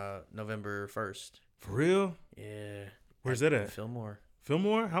November 1st. For real? Yeah. Where's that at? Fillmore.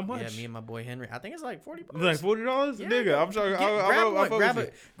 Fillmore? How much? Yeah, me and my boy Henry. I think it's like $40. Like $40? Yeah, nigga, I'm sorry.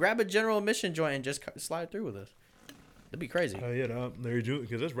 Grab a general admission joint and just slide through with us. That'd be crazy. Oh, yeah, Larry June,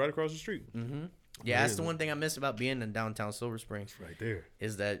 because that's right across the street. Mm-hmm. Yeah, that's the one thing I miss about being in downtown Silver Springs. Right there.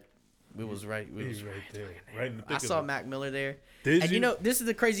 Is that we was right there. Right in the thick I saw Mac Miller there. Did you? And this is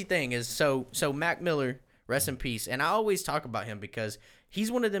the crazy thing is so Mac Miller, rest in peace. And I always talk about him because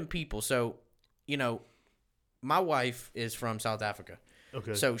he's one of them people. So, my wife is from South Africa.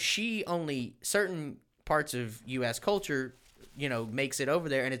 Okay. So she only certain parts of U.S. culture, makes it over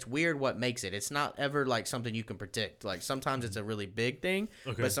there, and it's weird what makes it. It's not ever like something you can predict. Like sometimes it's a really big thing,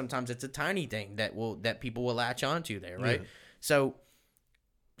 but sometimes it's a tiny thing that people will latch onto there, right? Yeah. So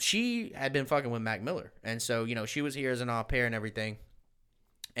she had been fucking with Mac Miller, and so she was here as an au pair and everything,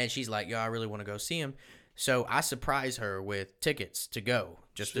 and she's like, "Yo, I really want to go see him." So I surprised her with tickets to go,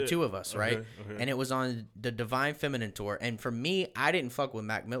 just the two of us, right? Okay. And it was on the Divine Feminine tour. And for me, I didn't fuck with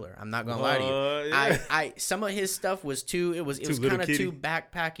Mac Miller. I'm not gonna lie to you. Yeah. I some of his stuff was it was kind of too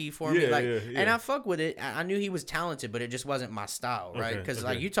backpacky for me. And I fuck with it. I knew he was talented, but it just wasn't my style, right? Because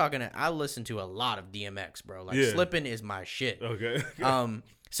like you talking, I listen to a lot of DMX, bro. Like Slippin' is my shit. Okay.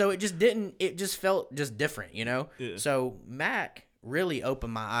 So it just felt just different, Yeah. So Mac really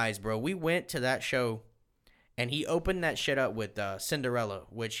opened my eyes, bro. We went to that show. And he opened that shit up with Cinderella,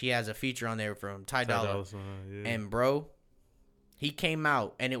 which he has a feature on there from Ty Dolla. Yeah. And bro, he came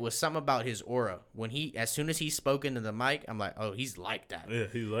out, and it was something about his aura. As soon as he spoke into the mic, I'm like, oh, he's like that. Yeah,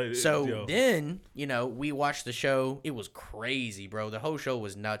 he's like it. So then, we watched the show. It was crazy, bro. The whole show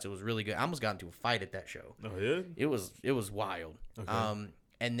was nuts. It was really good. I almost got into a fight at that show. Oh yeah. It was wild. Okay.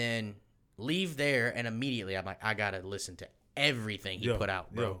 And then leave there, and immediately I'm like, I gotta listen to everything he put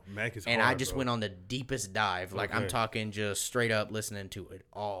out, bro. Mac is and hard, I just went on the deepest dive. Like I'm talking just straight up listening to it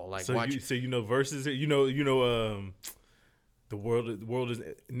all. Like so watch. Verses. The world is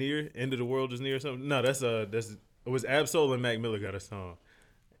near. End of the world is near. Or something. No, that's it was Ab-Soul and Mac Miller got a song.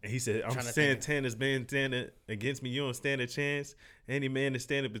 And he said, I'm saying 10 is been standing against me. You don't stand a chance. Any man that's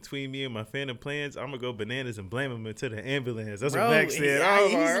standing between me and my phantom plans, I'm going to go bananas and blame him into the ambulance. That's what Mac said.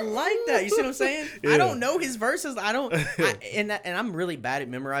 He's like that. You see what I'm saying? Yeah. I don't know his verses. And I'm really bad at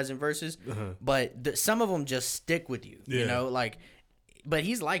memorizing verses. But some of them just stick with you. But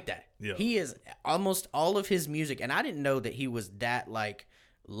he's like that. Yeah. He is almost all of his music. And I didn't know that he was that,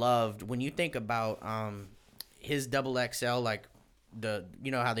 loved. When you think about his XXL,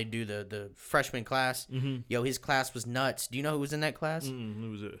 how they do the freshman class. His class was nuts. Do you know who was in that class?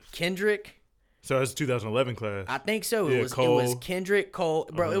 Who was it? Kendrick, So that's 2011 class. I think so. Yeah, It was Cole. Kendrick, Cole,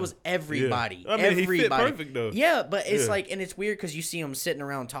 bro. It was everybody. Yeah. I mean, everybody. he fit perfect though. Yeah, but it's Yeah. like, and it's weird because you see him sitting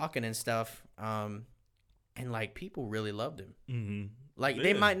around talking and stuff, and like people really loved him. Mm-hmm. Like Yeah.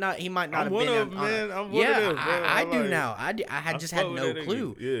 he might not I'm have one been. of them, man. I'm one yeah, of them, bro. I do like, now. I had I just fuck had with no that nigga.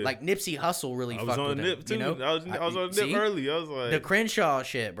 clue. Yeah. Like Nipsey Hussle really I was fucked on with him. Nip too. You know? I was on Nip see? early. I was like The Crenshaw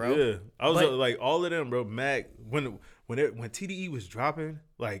shit, bro. Yeah, I was But- like all of them, bro. Mac when TDE was dropping,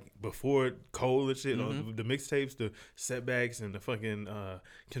 like before Cole and shit, Mm-hmm. the mixtapes, the setbacks, and the fucking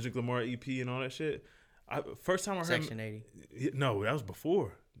Kendrick Lamar EP and all that shit. First time I heard Section 80. No, that was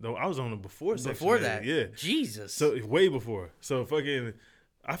before. No, I was on it before. Section Before 80, that, yeah. Jesus. So way before. So fucking,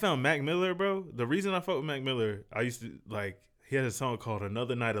 I found Mac Miller, bro. The reason I fuck with Mac Miller, I used to like. He had a song called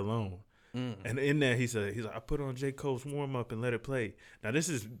 "Another Night Alone." And in that, he's like, I put on J. Cole's Warm Up and let it play. Now, this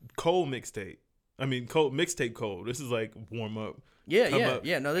is Cole mixtape. I mean, Cole mixtape Cole. This is like Warm Up. yeah, Come yeah, Up.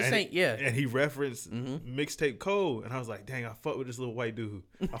 yeah. No, this And ain't. Yeah, And he referenced mixtape Cole. And I was like, dang, I fuck with this little white dude.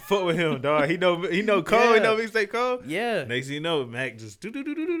 I fuck with him, dog. He know Cole. Yeah. He know mixtape Cole. yeah. Next thing you know, Mac just do.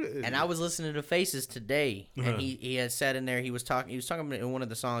 And I was listening to Faces today, Uh-huh. and he had said in there he was talking in one of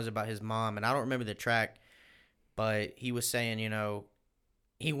the songs about his mom, and I don't remember the track, but he was saying,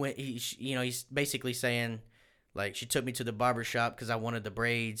 he's basically saying, like, she took me to the barber shop because I wanted the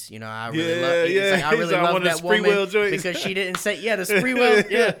braids. I really Yeah, love. yeah. Like, I He's really like, I love want the that spree woman wheel joints. because she didn't say the spree wheel.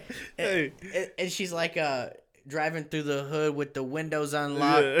 Yeah, Hey. and she's like driving through the hood with the windows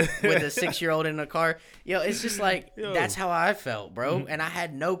unlocked Yeah. with a 6-year-old in the car. It's just like Yo. that's how I felt, bro. And I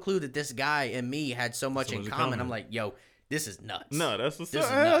had no clue that this guy and me had so much So in much in common. common. I'm like, yo, this is nuts. No, that's what's This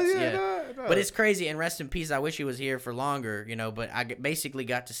up. is Hell nuts, yeah, yeah. nah. But it's crazy, and rest in peace. I wish he was here for longer, but I basically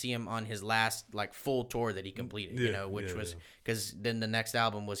got to see him on his last like full tour that he completed, Yeah, which yeah, was yeah. because then the next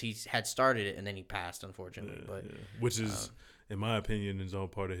album was he had started it and then he passed, unfortunately. But Yeah. Which is, in my opinion, is all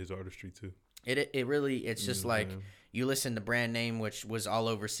part of his artistry too. it really it's just like man. you listen to Brand Name, which was all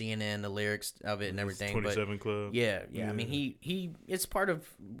over CNN, the lyrics of it and everything. 27 But Club. yeah. I mean, he it's part of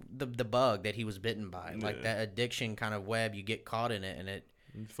the bug that he was bitten by, like Yeah. that addiction kind of web. You get caught in it, and it.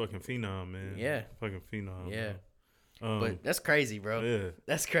 He's fucking phenom, man. Yeah. Fucking phenom. Yeah. bro. But that's crazy, bro. yeah.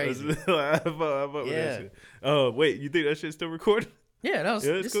 That's crazy. I fuck with Yeah. that shit. Wait, you think that shit's still recording? Yeah, that was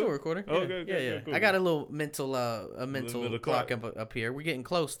Yeah, it's it's cool. still recording. Oh, Yeah, okay, yeah, okay, yeah. cool. I got a little mental Little clock clock. up here. We're getting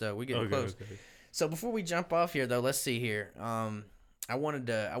close though. We're getting close. Okay. So before we jump off here though, let's see here. I wanted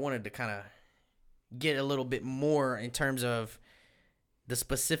to kind of get a little bit more in terms of the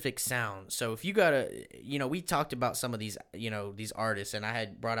specific sound. So if you gotta, we talked about some of these, these artists, and I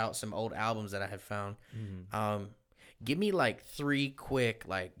had brought out some old albums that I had found. Give me like 3 quick,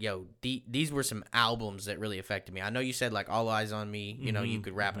 like, these were some albums that really affected me. I know you said like All Eyes on Me, you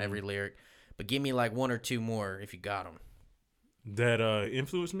could rap every lyric, but give me like 1 or 2 more if you got them. That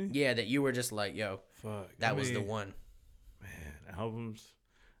influenced me? Yeah, that you were just like, Fuck. that was the one. Man, albums.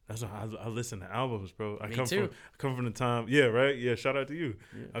 That's what I listen to albums, bro. I Me come too. from the time. Yeah, right. Yeah, shout out to you.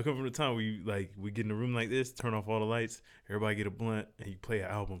 I come from the time we get in a room like this, turn off all the lights, everybody get a blunt, and you play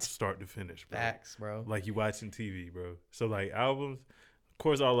an album start to finish, bro. Facts, bro. Like you watching TV, bro. So like albums, of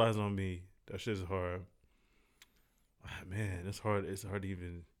course, All Eyes on Me. That shit's hard. Man, it's hard. It's hard to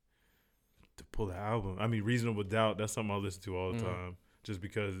even to pull the album. I mean, Reasonable Doubt. That's something I listen to all the time, just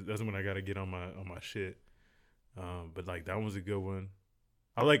because that's when I gotta get on my shit. But like that one's a good one.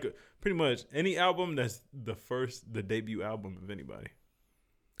 I like pretty much any album that's the debut album of anybody.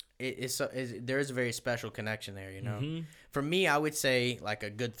 There is a very special connection there, Mm-hmm. For me, I would say like a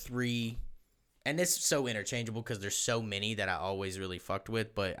good 3, and it's so interchangeable because there's so many that I always really fucked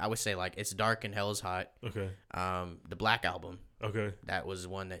with. But I would say like It's Dark and Hell's Hot. Okay. The Black Album. Okay. That was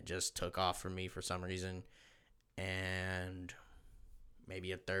one that just took off for me for some reason, and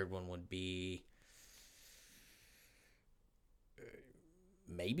maybe a third one would be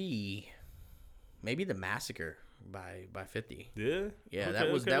maybe The Massacre by 50. Yeah. Yeah, Okay,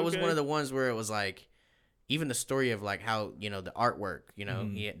 that was okay. one of the ones where it was like, even the story of like how the artwork,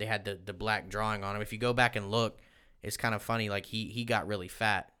 they had the black drawing on him. If you go back and look, it's kind of funny. Like he got really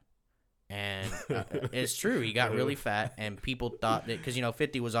fat, and it's true, he got really fat, and people thought that because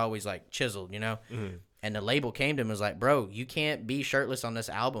 50 was always like chiseled, and the label came to him and was like, bro, you can't be shirtless on this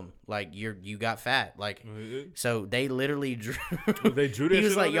album. Like you got fat. Like so they literally drew. They drew that He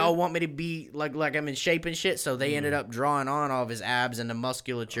was shit like, on y'all there? want me to be like I'm in shape and shit. So they ended up drawing on all of his abs and the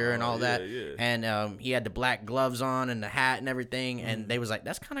musculature and all that. yeah. And he had the black gloves on and the hat and everything. And they was like,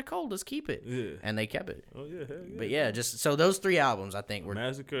 that's kind of cold. Let's keep it. Yeah. And they kept it. Oh yeah. Hell yeah. But yeah, just so those 3 albums I think were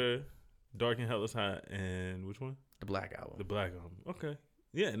Massacre, Dark and Hell is Hot, and which one? the Black Album. The Black album. Okay.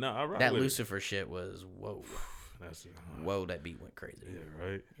 Yeah. No, I That with it. Lucifer shit was whoa. That's Whoa, that beat went crazy. yeah.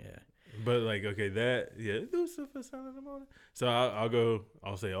 Right. Yeah. But like, okay, that Lucifer Son of the Morning. So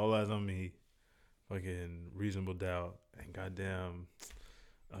I'll say All Eyes on Me, fucking Reasonable Doubt, and goddamn,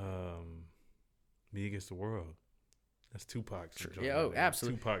 Me Against the World. That's Tupac's joint. Yeah, oh,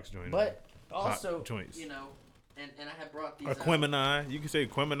 absolutely. Tupac's joint. But also, joints. you know, and I have brought these. Aquemini. You can say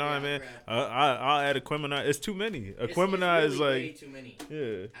Aquemini, Yeah, man. I'll add Aquemini. It's too many. Aquemini is like way too many.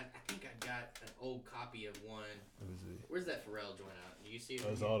 Yeah. I think I got an old copy of one. Let me see. Where's that Pharrell joint out? Do you see it?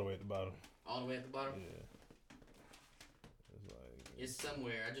 It's all the way at the bottom. All the way at the bottom. Yeah. It's like It's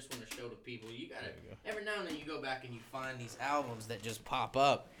somewhere. I just want to show the people. You gotta. There you go. Every now and then you go back and you find these albums that just pop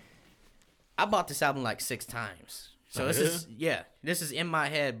up. I bought this album like 6 times. So this is In My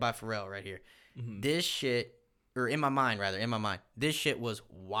Head by Pharrell right here. Mm-hmm. This shit, or in my mind, this shit was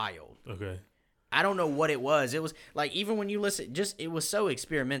wild. Okay. I don't know what it was. It was like, even when you listen, it was so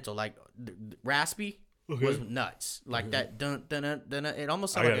experimental. Like raspy was nuts. Like that dun dun dun dun. It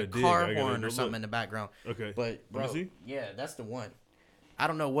almost sounded like a car horn or something in the background. Okay. But bro, yeah, that's the one. I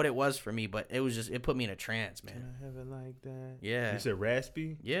don't know what it was for me, but it put me in a trance, man. Can I have it like that? Yeah. You said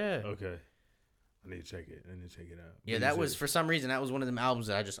raspy? Yeah. Okay. I need to check it. Out. Yeah, that was, for some reason, that was one of them albums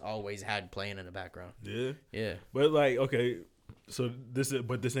that I just always had playing in the background. Yeah. Yeah. But like, okay, so this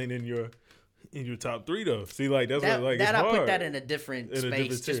ain't in your top 3 though. See, like that's that, what, like that it's I hard. put that in a different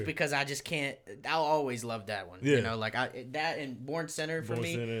space just tier. because I just can't. I'll always love that one. Yeah. You know, like that and Born Center for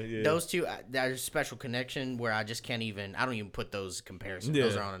me. Center, yeah. Those two, there's a special connection where I just can't even. I don't even put those comparisons. Yeah.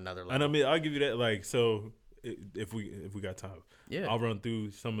 Those are on another level. And I mean, I'll give you that. Like, so if we got time, yeah, I'll run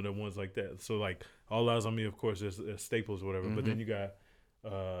through some of the ones like that. So like, All Eyes on Me, of course, is staples or whatever. Mm-hmm. But then you got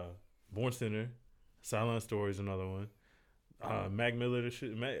Born Center, Silent Story is another one. Mac Miller, the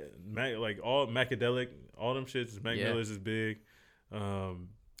shit, Mac like all Macadelic, all them shits. Mac Miller's is big.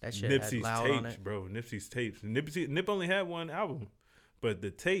 That shit Nipsey's had Loud tapes, on it. bro. Nipsey's tapes. Nip only had one album, but the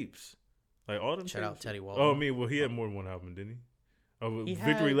tapes, like all them. Shout tapes, out Teddy Walton. Oh, I mean, well, he had more than one album, didn't he? Oh, He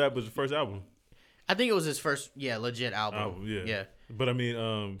Victory had- Lap was the first album. I think it was his first, legit album. Yeah. Yeah. But I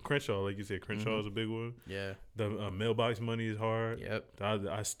mean, Crenshaw, like you said, Crenshaw is a big one. Yeah. The Mailbox Money is hard. Yep.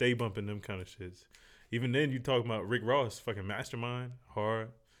 I stay bumping them kind of shits. Even then, you talk about Rick Ross, fucking Mastermind, hard.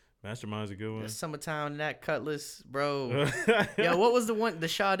 Mastermind's a good one. The Summertime, that Cutlass, bro. Yo, what was the one? The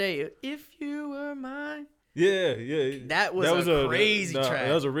Sade. If you were mine. Yeah. That was a crazy track.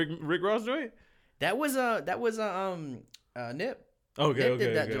 That was a Rick Ross joint? That was a Nip. Okay, Nip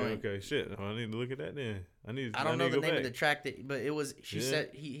did that joint. okay. Shit, I need to look at that then. I don't know the name of the track, but it was. She said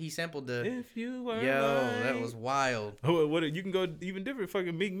he sampled the. If you were Yo, that was wild. What you can go even different.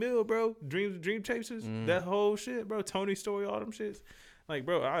 Fucking Meek Mill, bro. Dream Chasers. That whole shit, bro. Tony Story, all them shits. Like,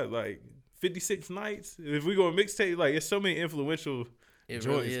 bro, I like 56 Nights. If we go mixtape, like, it's so many influential joints,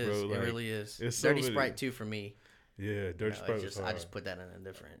 really is. bro. Like, it really is. it's so Dirty many. Sprite 2 for me. Yeah, Dirty Sprite was hard. I just put that in a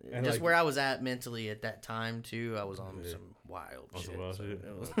different. And just like, where I was at mentally at that time too. I was on some wild shit. It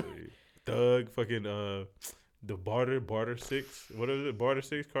was, Thug, fucking the Barter 6. What is it? Barter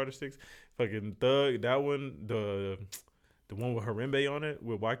 6, Carter 6. Fucking Thug. That one, the one with Harambe on it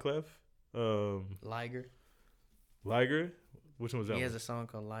with Wyclef. Liger. Which one was that? He one? has a song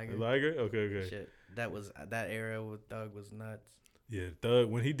called Liger. Liger. Okay. Shit, that era with Thug was nuts. Yeah, Thug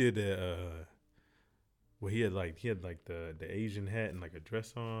when he did that. Well, he had like the Asian hat and like a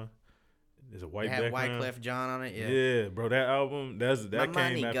dress on. There's a white background. Wyclef John on it. Yeah, bro. That album. That My came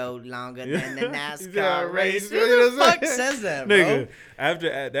money after. go longer than the NASCAR Yeah, race. you Who know the what I'm fuck saying? says that, bro? Nigga,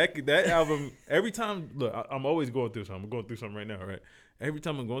 after that album, every time, look, I'm always going through something. I'm going through something right now, right? Every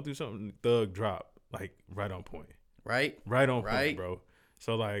time I'm going through something, Thug drop, like, right on point. Right on point, bro.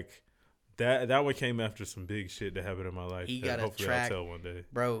 So, like, that one came after some big shit that happened in my life. He got a hopefully track, I'll tell one day.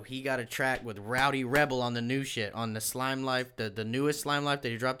 Bro, he got a track with Rowdy Rebel on the new shit, on the Slime Life, the newest Slime Life that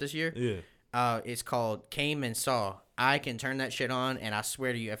he dropped this year. Yeah. It's called Came and Saw. I can turn that shit on, and I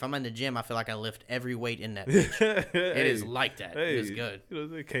swear to you, if I'm in the gym, I feel like I lift every weight in that bitch. It is like that. It is good. You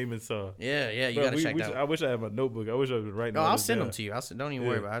know, it came and saw. Yeah, you gotta check that out. I wish I had my notebook. I wish I was writing. No, I'll send them to you. Don't even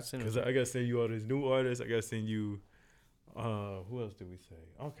worry about it. I'll send them. Because I gotta send you all these new artists. I gotta send you. Who else did we say?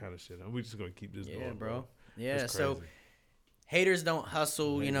 All kind of shit. We're just gonna keep this going, bro. Yeah, so haters don't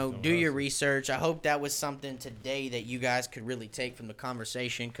hustle. Do your research. I hope that was something today that you guys could really take from the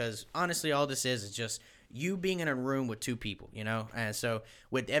conversation. Because honestly, all this is just you being in a room with two people. And so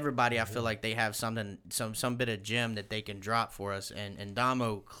with everybody, I feel like they have something, some bit of gem that they can drop for us. And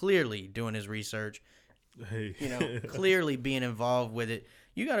Damo clearly doing his research. Hey. Clearly being involved with it.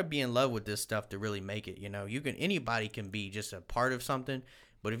 You got to be in love with this stuff to really make it. Anybody can be just a part of something,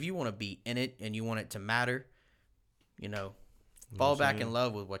 but if you want to be in it and you want it to matter, fall back in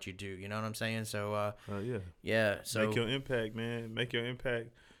love with what you do. You know what I'm saying? So, yeah. Yeah. So make your impact, man. Make your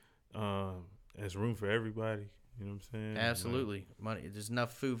impact. there's room for everybody. You know what I'm saying? Absolutely, money. There's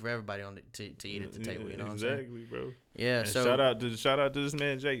enough food for everybody to eat at the table. You know what I'm saying? Exactly, bro. Yeah. And so shout out to this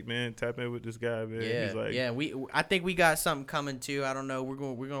man Jake, man. Tap in with this guy, man. yeah, He's like, yeah. I think we got something coming too. I don't know. We're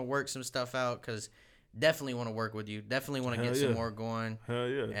gonna work some stuff out because definitely want to work with you. Definitely want to get some more going. Hell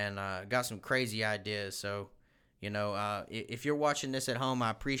yeah. And got some crazy ideas. So, you know, if you're watching this at home, I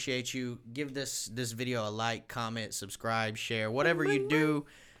appreciate you. Give this video a like, comment, subscribe, share, whatever you do.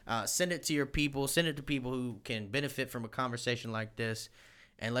 Send it to your people. Send it to people who can benefit from a conversation like this,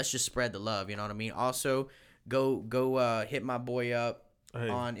 and let's just spread the love. You know what I mean? Also, go hit my boy up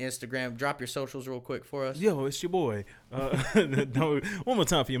on Instagram. Drop your socials real quick for us. Yo, it's your boy. No, one more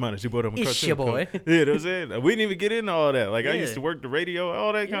time for your mind. It's your boy. It's your boy. Yeah, that's it. We didn't even get into all that. Like I used to work the radio,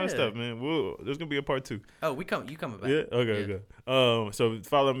 all that kind of stuff, man. There's gonna be a part 2. Oh, you coming back? Yeah. Okay. So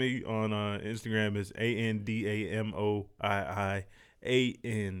follow me on Instagram. It's ANDAMOII.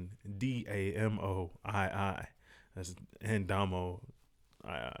 That's Andamo. You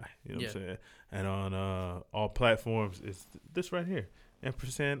know what I'm saying? And on all platforms, it's this right here,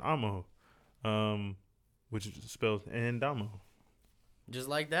 &Amo, which is spelled Andamo. Just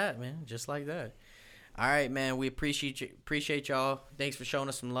like that, man. Just like that. All right, man. We appreciate y'all. Thanks for showing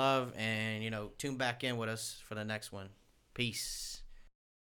us some love, and tune back in with us for the next one. Peace.